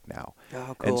 2700 pack now.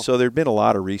 Oh, cool. And so there's been a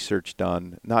lot of research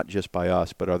done, not just by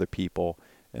us, but other people,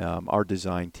 our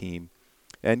design team.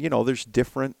 And, there's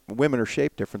different, women are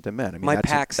shaped different than men. I mean, my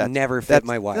packs never fit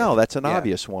my wife. No, that's an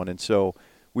obvious one. And so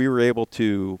we were able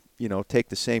to, take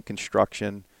the same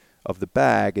construction of the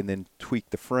bag and then tweak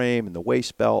the frame and the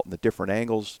waist belt and the different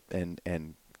angles and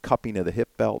cupping of the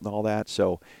hip belt and all that.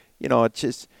 So, it's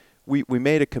just, we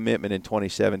made a commitment in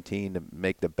 2017 to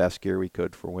make the best gear we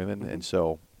could for women. And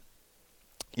so,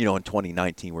 in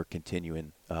 2019, we're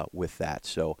continuing with that.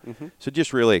 So, so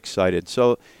just really excited.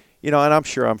 So, and I'm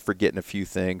sure I'm forgetting a few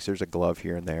things. There's a glove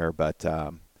here and there, but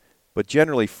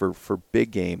generally for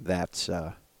big game, that's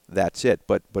it.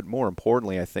 But more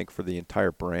importantly, I think for the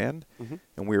entire brand,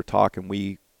 and we were talking,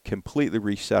 we completely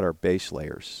reset our base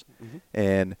layers.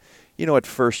 And, at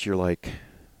first you're like,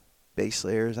 base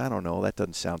layers, I don't know, that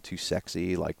doesn't sound too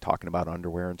sexy, like talking about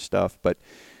underwear and stuff. But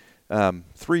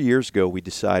 3 years ago, we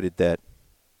decided that,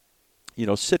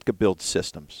 Sitka builds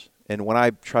systems. And when I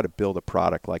try to build a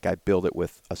product, like I build it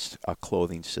with a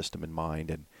clothing system in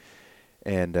mind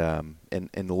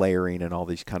and layering and all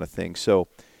these kind of things. So,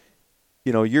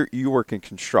 you work in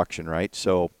construction, right?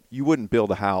 So you wouldn't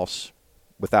build a house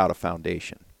without a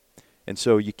foundation. And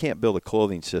so you can't build a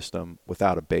clothing system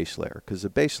without a base layer, because the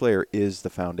base layer is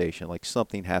the foundation. Like,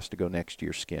 something has to go next to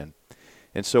your skin.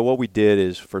 And so what we did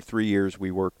is, for 3 years, we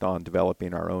worked on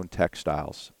developing our own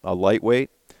textiles: a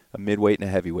lightweight, a midweight, and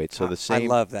a heavyweight. So I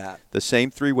love that. The same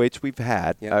 3 weights we've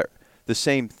had, the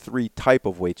same 3 type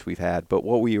of weights we've had. But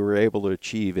what we were able to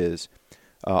achieve is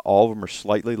all of them are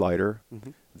slightly lighter.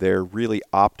 They're really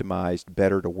optimized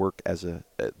better to work as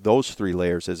those 3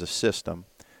 layers as a system.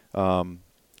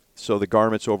 So the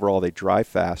garments overall, they dry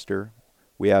faster.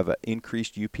 We have an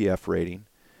increased UPF rating.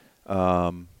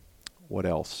 What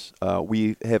else?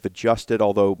 We have adjusted,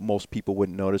 although most people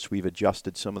wouldn't notice, we've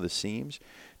adjusted some of the seams,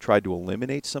 tried to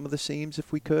eliminate some of the seams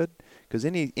if we could, because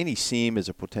any seam is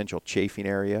a potential chafing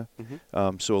area.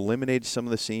 So eliminated some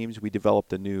of the seams. We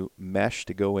developed a new mesh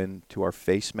to go into our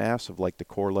face mask of like the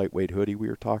core lightweight hoodie we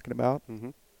were talking about.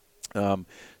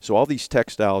 So all these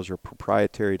textiles are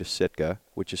proprietary to Sitka,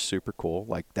 which is super cool.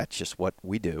 Like, that's just what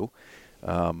we do.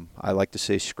 I like to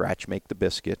say scratch make the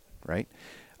biscuit, right?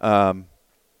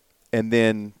 And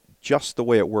then just the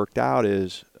way it worked out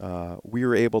is we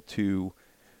were able to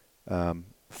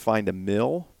find a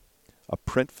mill, a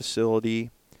print facility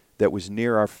that was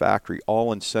near our factory,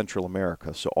 all in Central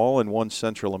America. So all in one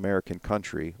Central American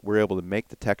country, we're able to make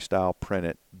the textile, print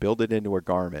it, build it into a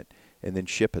garment, and then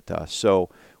ship it to us. So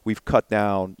we've cut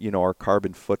down, our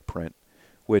carbon footprint,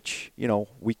 which,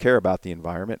 we care about the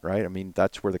environment, right? I mean,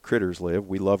 that's where the critters live.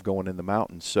 We love going in the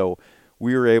mountains. So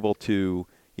we were able to,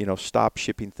 stop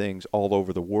shipping things all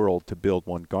over the world to build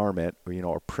one garment,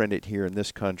 or print it here in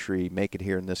this country, make it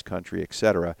here in this country,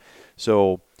 etc.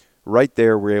 So right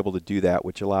there, we're able to do that,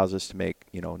 which allows us to make,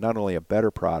 not only a better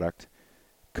product,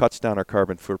 cuts down our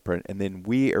carbon footprint, and then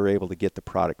we are able to get the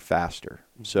product faster.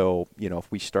 So,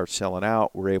 if we start selling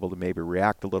out, we're able to maybe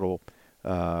react a little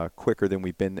quicker than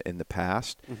we've been in the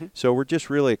past. So we're just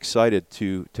really excited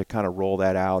to kind of roll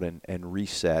that out and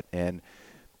reset. And,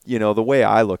 the way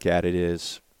I look at it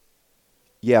is,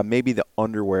 maybe the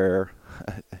underwear,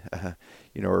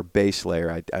 or base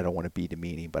layer, I don't want to be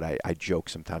demeaning, but I joke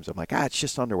sometimes. I'm like, it's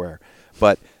just underwear.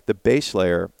 But the base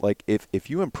layer, like if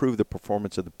you improve the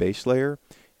performance of the base layer,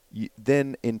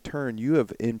 then in turn you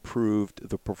have improved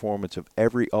the performance of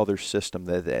every other system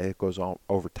that goes on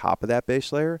over top of that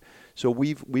base layer. So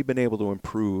we've been able to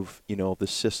improve, the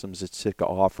systems that Sitka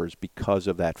offers because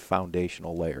of that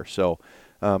foundational layer. So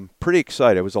pretty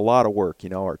excited. It was a lot of work.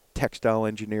 Our textile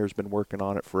engineer's been working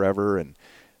on it forever, and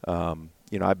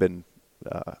I've been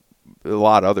a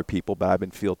lot of other people, but I've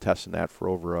been field testing that for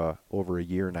over a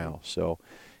year now. So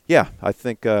I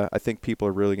think people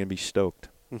are really going to be stoked.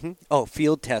 Oh,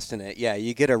 field testing it. Yeah,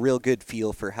 you get a real good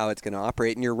feel for how it's going to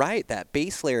operate. And you're right, that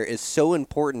base layer is so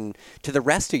important to the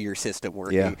rest of your system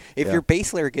working. Yeah, If yeah. your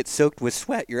base layer gets soaked with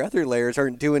sweat, your other layers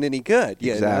aren't doing any good.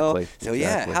 You know? Exactly, So, exactly.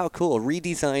 yeah, how cool.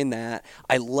 Redesign that.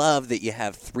 I love that you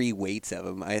have 3 weights of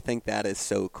them. I think that is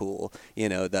so cool. You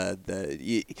know,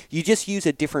 you just use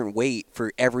a different weight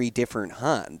for every different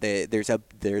hunt. There's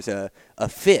a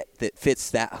fit that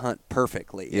fits that hunt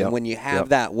perfectly. Yep, And when you have yep.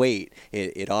 that weight,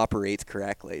 it operates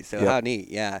correctly. So Yep. how neat,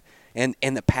 yeah. And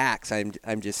the packs,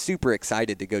 I'm just super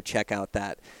excited to go check out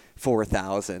that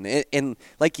 4,000. And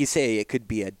like you say, it could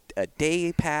be a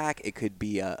day pack, it could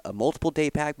be a multiple day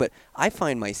pack, but I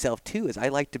find myself too, as I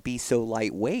like to be so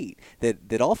lightweight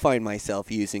that I'll find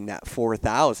myself using that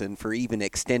 4,000 for even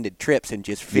extended trips and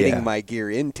just fitting Yeah. my gear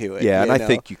into it. Yeah, and you I know?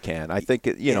 think you can. I think,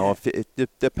 you know, Yeah. if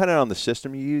depending on the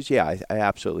system you use, yeah, I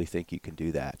absolutely think you can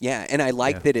do that. Yeah, and I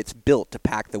like that it's built to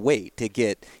pack the weight to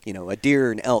get, you know, a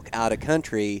deer and elk out of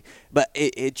country. But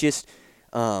it just,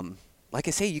 like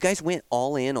I say, you guys went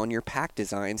all in on your pack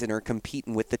designs and are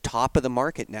competing with the top of the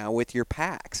market now with your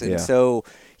packs. And Yeah. so,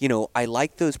 you know, I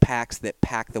like those packs that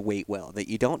pack the weight well, that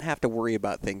you don't have to worry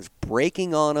about things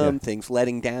breaking on them, Yeah. things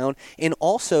letting down, and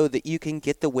also that you can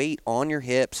get the weight on your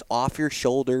hips, off your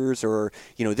shoulders, or,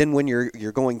 you know, then when you're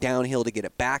going downhill to get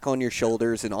it back on your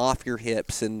shoulders and off your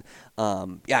hips. And,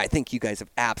 yeah, I think you guys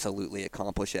have absolutely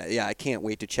accomplished that. Yeah, I can't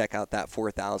wait to check out that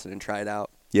 4,000 and try it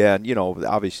out. Yeah, and, you know,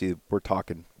 obviously we're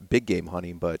talking big game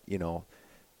hunting, but, you know,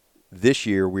 this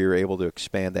year we were able to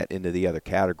expand that into the other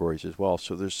categories as well.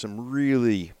 So there's some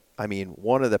really, I mean,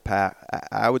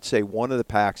 I would say one of the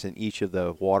packs in each of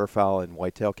the waterfowl and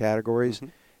whitetail categories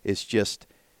is just,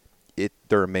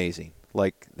 they're amazing.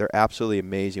 Like, they're absolutely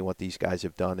amazing what these guys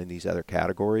have done in these other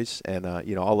categories. And,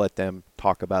 you know, I'll let them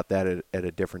talk about that at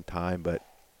a different time. But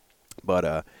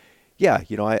yeah,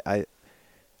 you know,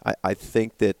 I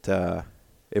think that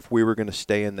if we were going to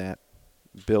stay in that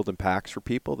building packs for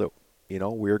people, that, you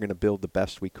know, we were going to build the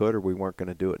best we could, or we weren't going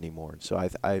to do it anymore. And so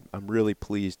I'm really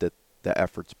pleased that the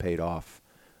efforts paid off,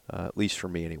 at least for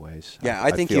me anyways. Yeah,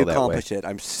 I think feel you that way. accomplished it.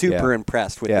 I'm super Yeah.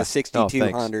 impressed with Yeah. the Oh,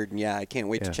 6,200. And yeah, I can't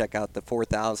wait to Yeah. check out the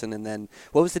 4,000. And then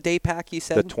what was the day pack you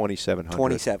said? The 2,700.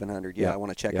 2,700. Yeah, Yep. I want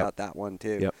to check Yep. out that one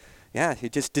too. Yep. Yeah,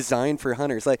 it just designed for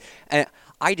hunters. Like, and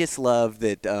I just love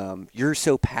that you're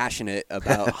so passionate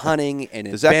about hunting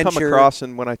and Does adventure. that come across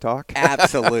when I talk?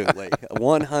 Absolutely,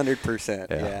 100%.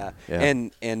 Yeah, Yeah. yeah.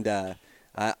 And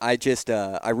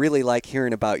I really like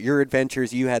hearing about your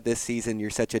adventures you had this season. You're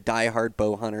such a diehard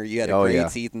bow hunter. You had a Oh, great yeah.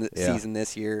 season Yeah.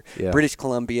 this year. Yeah. British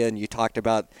Columbia, and you talked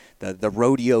about the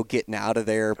rodeo getting out of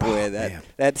there. Boy, man.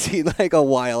 that seemed like a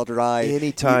wild ride.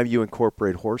 Anytime you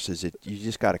incorporate horses, you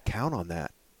just got to count on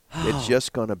that. It's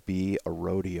just going to be a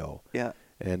rodeo. Yeah.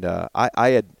 And I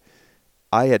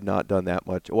had not done that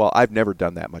much. Well, I've never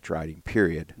done that much riding,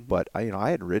 period. But I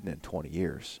hadn't ridden in 20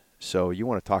 years. So you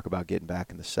want to talk about getting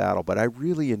back in the saddle. But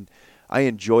I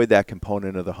enjoyed that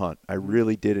component of the hunt. I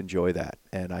really did enjoy that,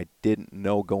 and I didn't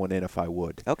know going in if I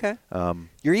would. Okay.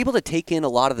 You're able to take in a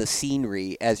lot of the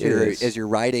scenery as you're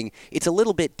riding. It's a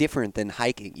little bit different than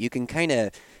hiking. You can kind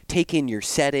of take in your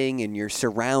setting and your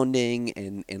surrounding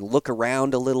and look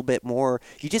around a little bit more.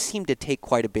 You just seem to take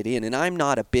quite a bit in. And I'm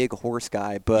not a big horse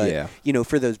guy, but Yeah. you know,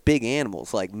 for those big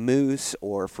animals like moose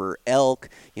or for elk,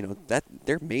 you know, that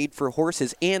they're made for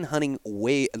horses and hunting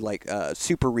way like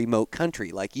super remote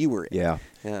country like you were in. Yeah.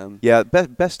 Yeah.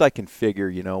 Best I can figure,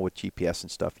 you know, with GPS and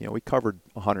stuff. You know, we covered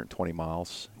 120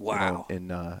 miles. Wow. You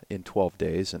know, in 12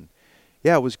 days, and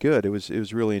yeah, it was good. It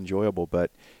was really enjoyable.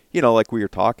 But you know, like we were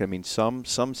talking, I mean, some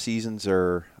seasons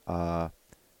are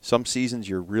some seasons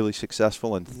you're really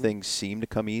successful and things seem to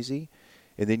come easy,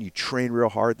 and then you train real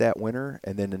hard that winter,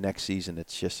 and then the next season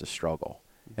it's just a struggle.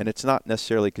 And it's not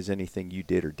necessarily because anything you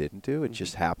did or didn't do. It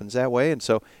just happens that way. And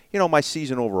so, you know, my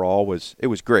season overall was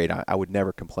great. I would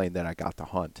never complain that I got to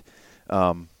hunt.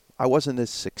 I wasn't as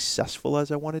successful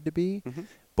as I wanted to be,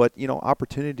 but, you know,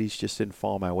 opportunities just didn't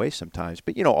fall my way sometimes.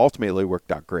 But, you know, ultimately it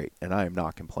worked out great, and I am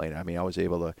not complaining. I mean, I was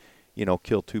able to, you know,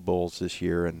 kill 2 bulls this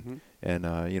year and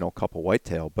you know, a couple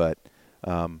whitetail. But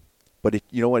it,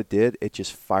 you know what it did? It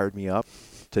just fired me up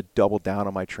to double down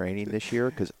on my training this year,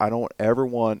 because I don't ever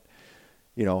want –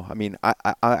 you know, I mean,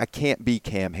 I can't be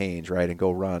Cam Hanes, right, and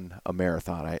go run a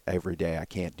marathon every day. I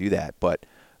can't do that. But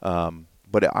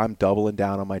I'm doubling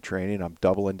down on my training. I'm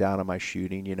doubling down on my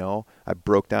shooting, you know. I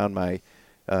broke down my,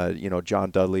 you know, John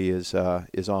Dudley is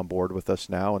on board with us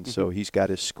now, and so he's got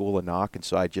his school of knock. And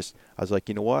so I was like,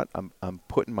 you know what? I'm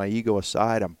putting my ego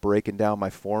aside. I'm breaking down my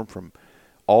form from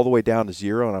all the way down to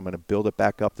 0, and I'm going to build it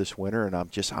back up this winter. And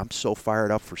I'm so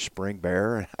fired up for spring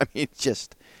bear. I mean,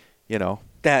 just, you know.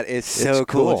 That is so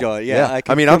It's cool, John. Yeah,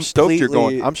 I mean, I'm stoked you're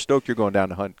going down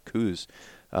to hunt coos.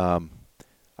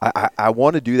 I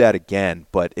want to do that again,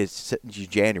 but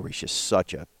January is just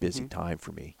such a busy time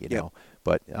for me, you know.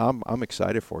 But I'm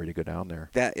excited for you to go down there.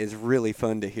 That is really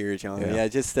fun to hear, John. Yeah.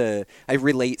 Just I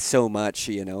relate so much,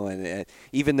 you know, and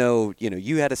even though, you know,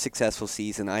 you had a successful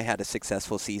season, I had a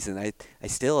successful season, I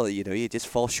still, you know, you just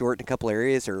fall short in a couple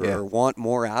areas or want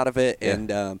more out of it.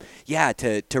 Yeah.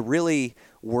 And, to really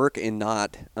work and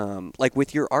not, like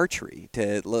with your archery,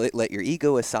 to let your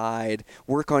ego aside,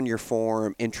 work on your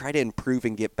form, and try to improve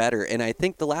and get better. And I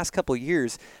think the last couple of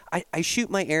years, I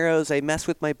shoot my arrows, I mess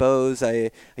with my bows,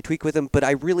 I tweak with them, but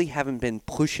I really haven't been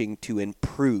pushing to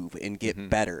improve and get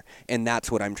better. And that's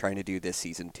what I'm trying to do this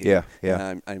season too.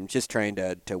 Yeah. I'm just trying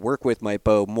to work with my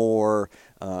bow more,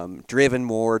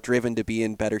 driven to be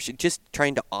in better shape, just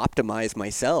trying to optimize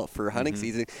myself for hunting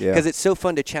season, because it's so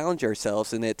fun to challenge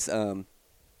ourselves, and it's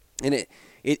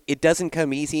it doesn't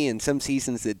come easy. In some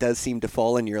seasons it does seem to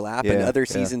fall in your lap, and other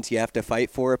seasons you have to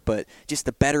fight for it. But just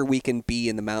the better we can be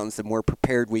in the mountains, the more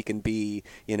prepared we can be,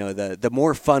 you know, the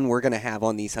more fun we're going to have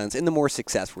on these hunts, and the more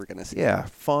success we're going to see. Yeah,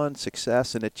 fun,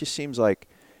 success, and it just seems like,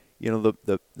 you know,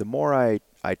 the more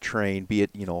I train, be it,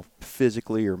 you know,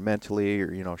 physically or mentally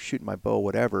or, you know, shooting my bow,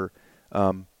 whatever,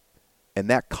 and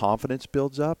that confidence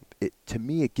builds up, to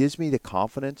me it gives me the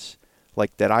confidence,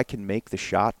 like, that I can make the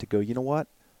shot to go, you know what,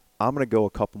 I'm going to go a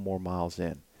couple more miles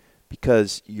in,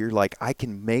 because you're like, I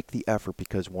can make the effort,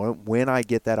 because when I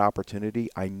get that opportunity,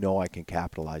 I know I can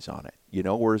capitalize on it, you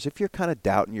know. Whereas if you're kind of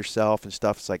doubting yourself and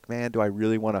stuff, it's like, man, do I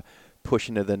really want to push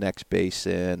into the next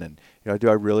basin, and, you know, do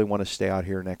I really want to stay out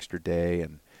here an extra day?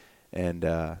 And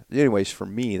anyways, for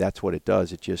me, that's what it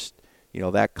does. It just, you know,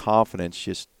 that confidence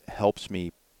just helps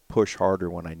me push harder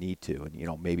when I need to. And, you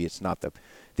know, maybe it's not the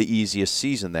easiest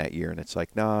season that year, and it's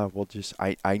like, nah, we'll just,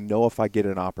 I know if I get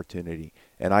an opportunity,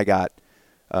 and I got,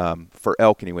 for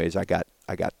elk anyways, I got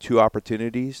 2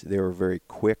 opportunities. They were very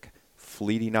quick,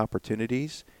 fleeting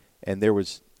opportunities, and there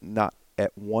was not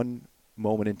at one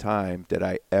moment in time did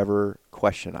I ever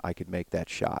question I could make that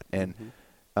shot. And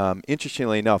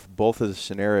interestingly enough, both of the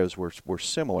scenarios were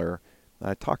similar.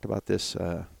 I talked about this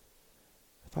on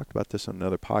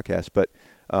another podcast, but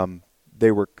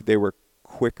they were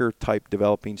quicker type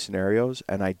developing scenarios,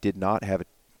 and I did not have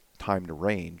time to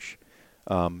range.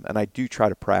 And I do try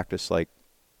to practice like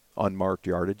unmarked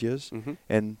yardages,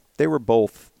 and they were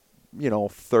both, you know,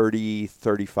 30,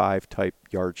 35 type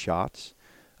yard shots.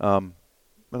 And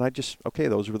I just,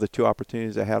 those were the 2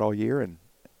 opportunities I had all year, and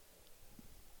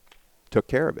took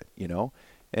care of it, you know.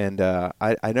 And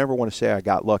I never want to say I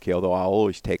got lucky, although I'll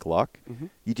always take luck.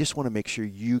 You just want to make sure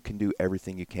you can do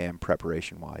everything you can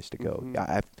preparation-wise to go.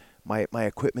 My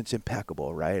equipment's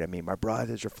impeccable, right? I mean, my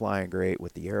broadheads are flying great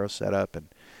with the arrow setup,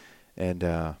 and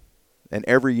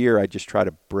every year I just try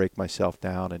to break myself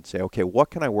down and say, okay, what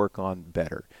can I work on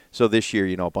better? So this year,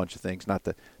 you know, a bunch of things, not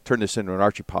to turn this into an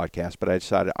archery podcast, but I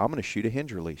decided I'm going to shoot a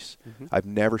hinge release. I've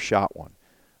never shot one.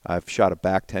 I've shot a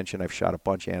back tension. I've shot a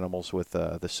bunch of animals with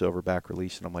the silverback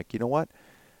release, and I'm like, you know what?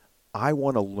 I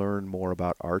want to learn more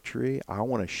about archery. I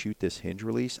want to shoot this hinge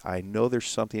release. I know there's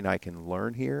something I can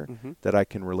learn here that I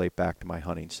can relate back to my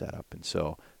hunting setup. And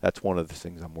so that's one of the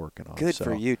things I'm working on. Good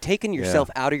for you. Taking yourself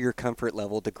out of your comfort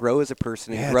level to grow as a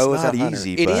person and grow as a hunter.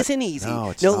 It isn't easy.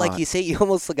 No, it's not. Like you say, you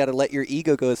almost got to let your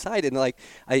ego go aside. And like,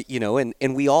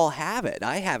 and we all have it.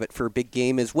 I have it for big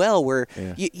game as well, where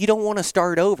you don't want to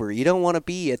start over. You don't want to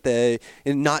be at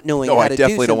not knowing how to do something. No, I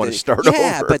definitely don't want to start over.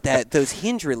 Yeah, but those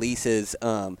hinge releases,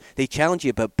 they challenge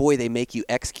you, but boy, they make you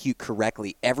execute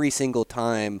correctly every single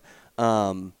time.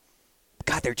 God,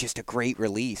 they're just a great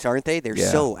release, aren't they? They're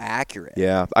so accurate.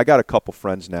 Yeah, I got a couple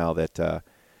friends now that,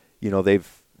 you know,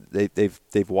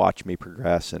 they've watched me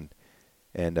progress,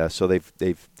 and so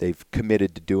they've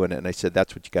committed to doing it. And I said,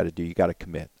 that's what you got to do. You got to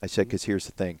commit. I said, because here's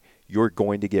the thing: you're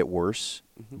going to get worse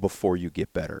before you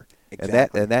get better, and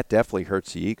that definitely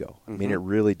hurts the ego. I mean, it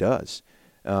really does.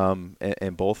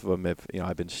 And both of them have, you know,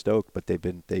 I've been stoked, but they've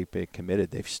been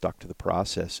committed. They've stuck to the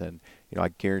process, and, you know, I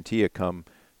guarantee you, come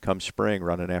spring,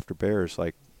 running after bears,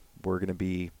 like, we're gonna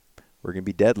be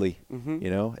deadly.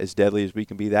 You know, as deadly as we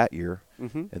can be that year,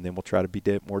 and then we'll try to be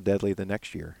more deadly the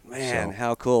next year. Man,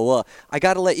 how cool! Well, I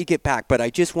got to let you get back, but I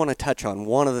just want to touch on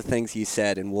one of the things you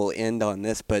said, and we'll end on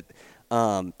this, but.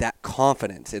 That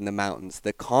confidence in the mountains,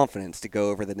 the confidence to go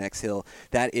over the next hill,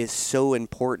 that is so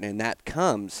important, and that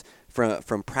comes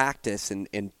from practice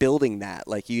and building that.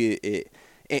 Like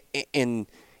and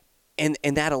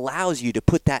And that allows you to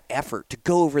put that effort to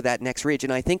go over that next ridge.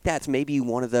 And I think that's maybe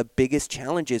one of the biggest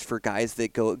challenges for guys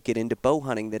that get into bow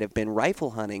hunting that have been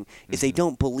rifle hunting is they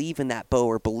don't believe in that bow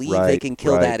or believe they can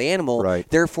kill that animal.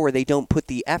 Therefore, they don't put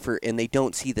the effort and they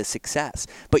don't see the success.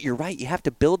 But you're right. You have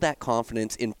to build that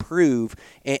confidence, improve,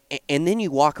 and then you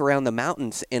walk around the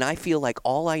mountains. And I feel like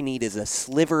all I need is a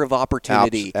sliver of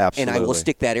opportunity, and I will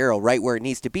stick that arrow right where it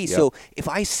needs to be. So if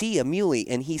I see a muley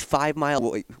and he's 5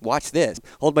 miles, watch this.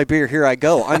 Hold my beer. Here I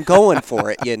go. I'm going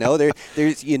for it. You know,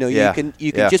 there's you can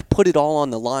just put it all on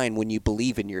the line when you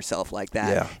believe in yourself like that.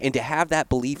 Yeah. And to have that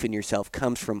belief in yourself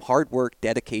comes from hard work,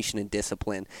 dedication, and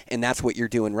discipline. And that's what you're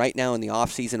doing right now in the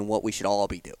off season and what we should all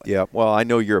be doing. Yeah. Well, I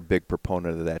know you're a big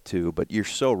proponent of that too, but you're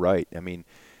so right. I mean,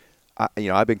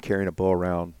 I've been carrying a bow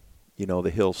around,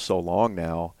 the hills so long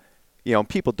now. And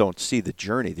people don't see the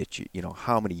journey that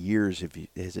how many years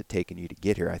has it taken you to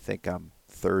get here? I think I'm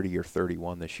 30 or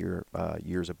 31 this year,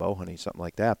 years of bow hunting, something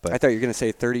like that. But I thought you were going to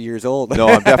say 30 years old. No,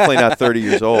 I'm definitely not 30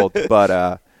 years old.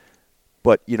 But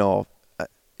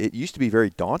it used to be very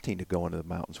daunting to go into the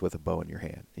mountains with a bow in your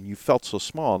hand, and you felt so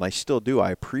small, and I still do.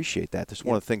 I appreciate that. That's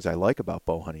one of the things I like about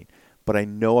bow hunting. But I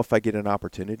know if I get an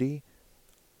opportunity,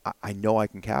 I know I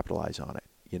can capitalize on it.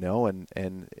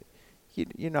 And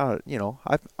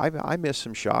I miss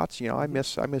some shots. I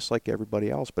miss like everybody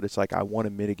else. But it's like I want to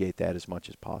mitigate that as much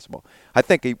as possible. I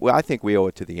think we owe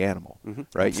it to the animal, right?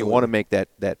 Absolutely. You want to make that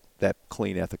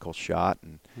clean, ethical shot,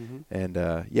 and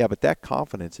but that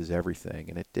confidence is everything,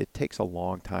 and it takes a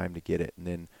long time to get it. And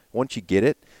then once you get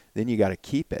it, then you got to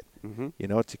keep it.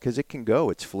 It's because it can go.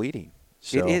 It's fleeting.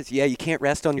 So, it is. Yeah, you can't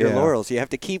rest on your laurels. You have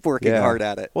to keep working hard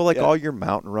at it. Well, all your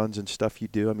mountain runs and stuff you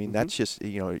do, I mean, that's just,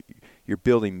 you're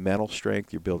building mental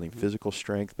strength, you're building physical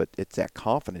strength, but it's that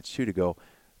confidence, too, to go,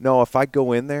 no, if I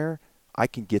go in there, I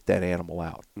can get that animal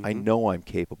out. I know I'm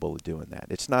capable of doing that.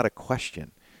 It's not a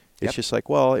question. It's just like,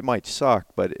 well, it might suck,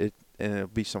 but it'll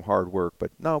be some hard work,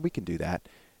 but no, we can do that.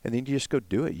 And then you just go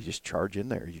do it. You just charge in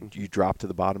there. You drop to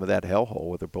the bottom of that hellhole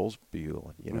with a bull's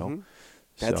bugle,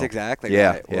 That's So, exactly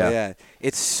yeah, right. Well, yeah.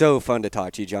 It's so fun to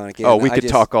talk to you, John. Again, Oh, we could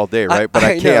talk all day, right? But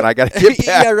I can't. I got to get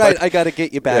back. Yeah, right. I got to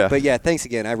get you back. But yeah, thanks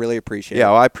again. I really appreciate it. Yeah,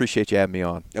 well, I appreciate you having me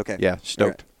on. Okay. Yeah,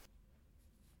 stoked.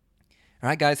 All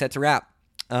right, guys, that's a wrap.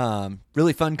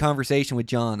 Really fun conversation with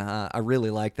John. I really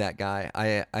like that guy.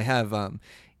 I have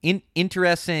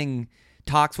interesting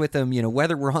talks with him,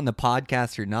 whether we're on the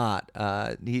podcast or not.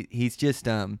 He's just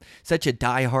such a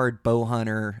diehard bow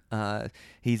hunter.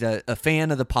 He's a fan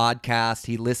of the podcast.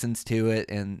 He listens to it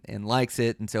and likes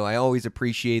it, and so I always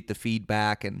appreciate the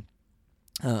feedback. And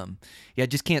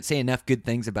just can't say enough good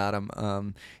things about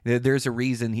him. There's a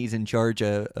reason he's in charge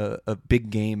of big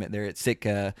game there at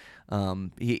Sitka.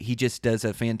 He just does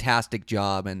a fantastic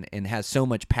job and has so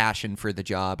much passion for the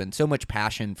job and so much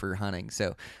passion for hunting.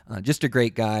 So just a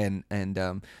great guy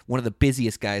and one of the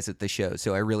busiest guys at the show.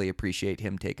 So I really appreciate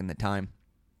him taking the time.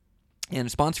 And a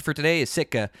sponsor for today is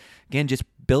Sitka. Again, just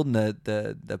building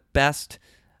the best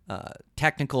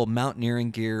technical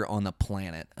mountaineering gear on the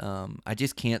planet. I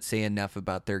just can't say enough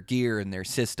about their gear and their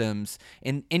systems.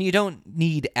 And you don't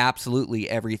need absolutely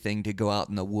everything to go out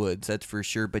in the woods, that's for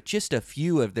sure. But just a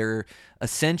few of their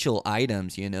essential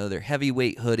items, their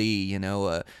heavyweight hoodie,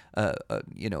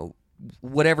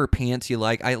 whatever pants you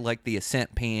like. I like the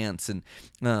Ascent pants, and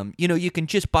you can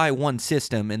just buy one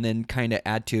system and then kind of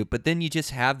add to it. But then you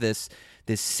just have this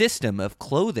system of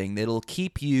clothing that'll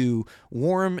keep you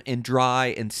warm and dry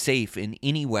and safe in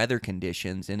any weather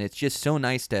conditions. And it's just so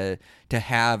nice to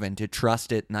have and to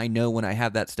trust it. And I know when I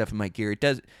have that stuff in my gear,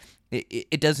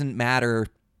 it doesn't matter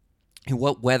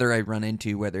what weather I run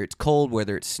into, whether it's cold,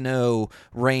 whether it's snow,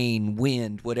 rain,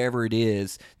 wind, whatever it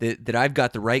is, that I've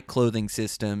got the right clothing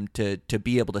system to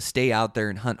be able to stay out there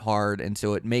and hunt hard, and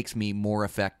so it makes me more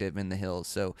effective in the hills.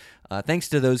 So thanks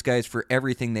to those guys for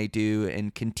everything they do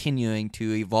and continuing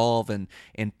to evolve and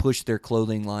push their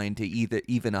clothing line to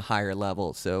even a higher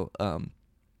level. So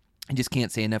I just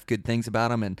can't say enough good things about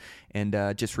them,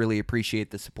 and just really appreciate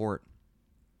the support.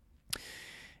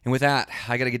 And with that,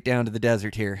 I got to get down to the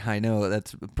desert here. I know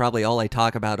that's probably all I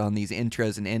talk about on these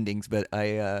intros and endings, but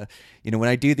when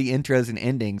I do the intros and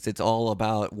endings, it's all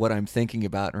about what I'm thinking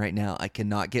about right now. I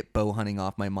cannot get bow hunting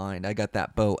off my mind. I got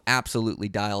that bow absolutely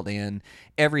dialed in,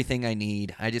 everything I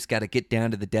need. I just got to get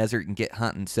down to the desert and get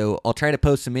hunting. So I'll try to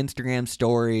post some Instagram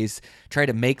stories, try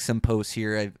to make some posts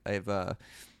here.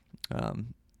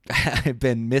 I've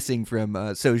been missing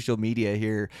from social media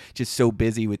here, just so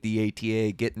busy with the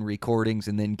ATA, getting recordings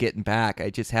and then getting back.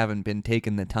 I just haven't been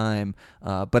taking the time,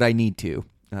 but I need to.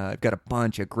 I've got a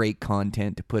bunch of great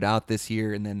content to put out this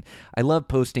year, and then I love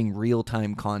posting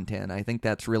real-time content. I think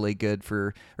that's really good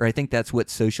I think that's what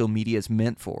social media is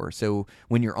meant for. So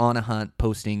when you're on a hunt,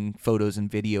 posting photos and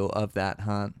video of that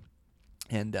hunt.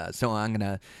 And so I'm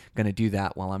gonna do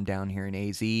that while I'm down here in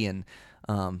AZ, and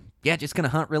just gonna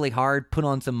hunt really hard, put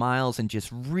on some miles, and just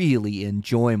really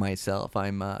enjoy myself.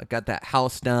 I'm got that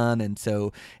house done, and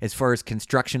so as far as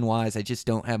construction wise, I just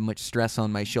don't have much stress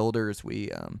on my shoulders.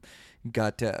 We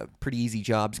got pretty easy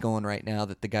jobs going right now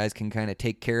that the guys can kind of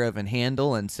take care of and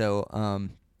handle, and so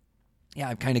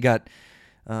I've kind of got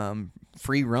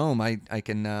free roam.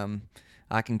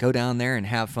 I can go down there and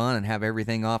have fun and have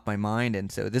everything off my mind. And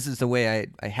so this is the way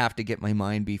I have to get my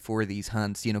mind before these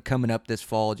hunts. Coming up this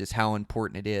fall, just how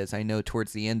important it is. I know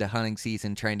towards the end of hunting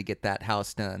season, trying to get that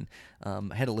house done, I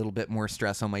had a little bit more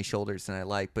stress on my shoulders than I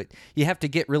like. But you have to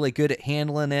get really good at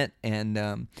handling it and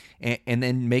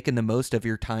then making the most of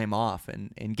your time off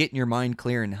and getting your mind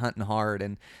clear and hunting hard.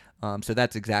 And so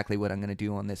that's exactly what I'm going to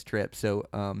do on this trip. So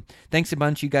thanks a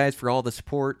bunch, you guys, for all the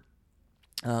support.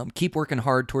 Keep working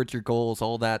hard towards your goals.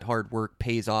 All that hard work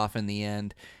pays off in the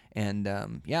end. And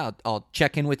I'll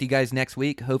check in with you guys next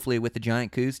week, hopefully with the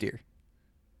giant Coues deer.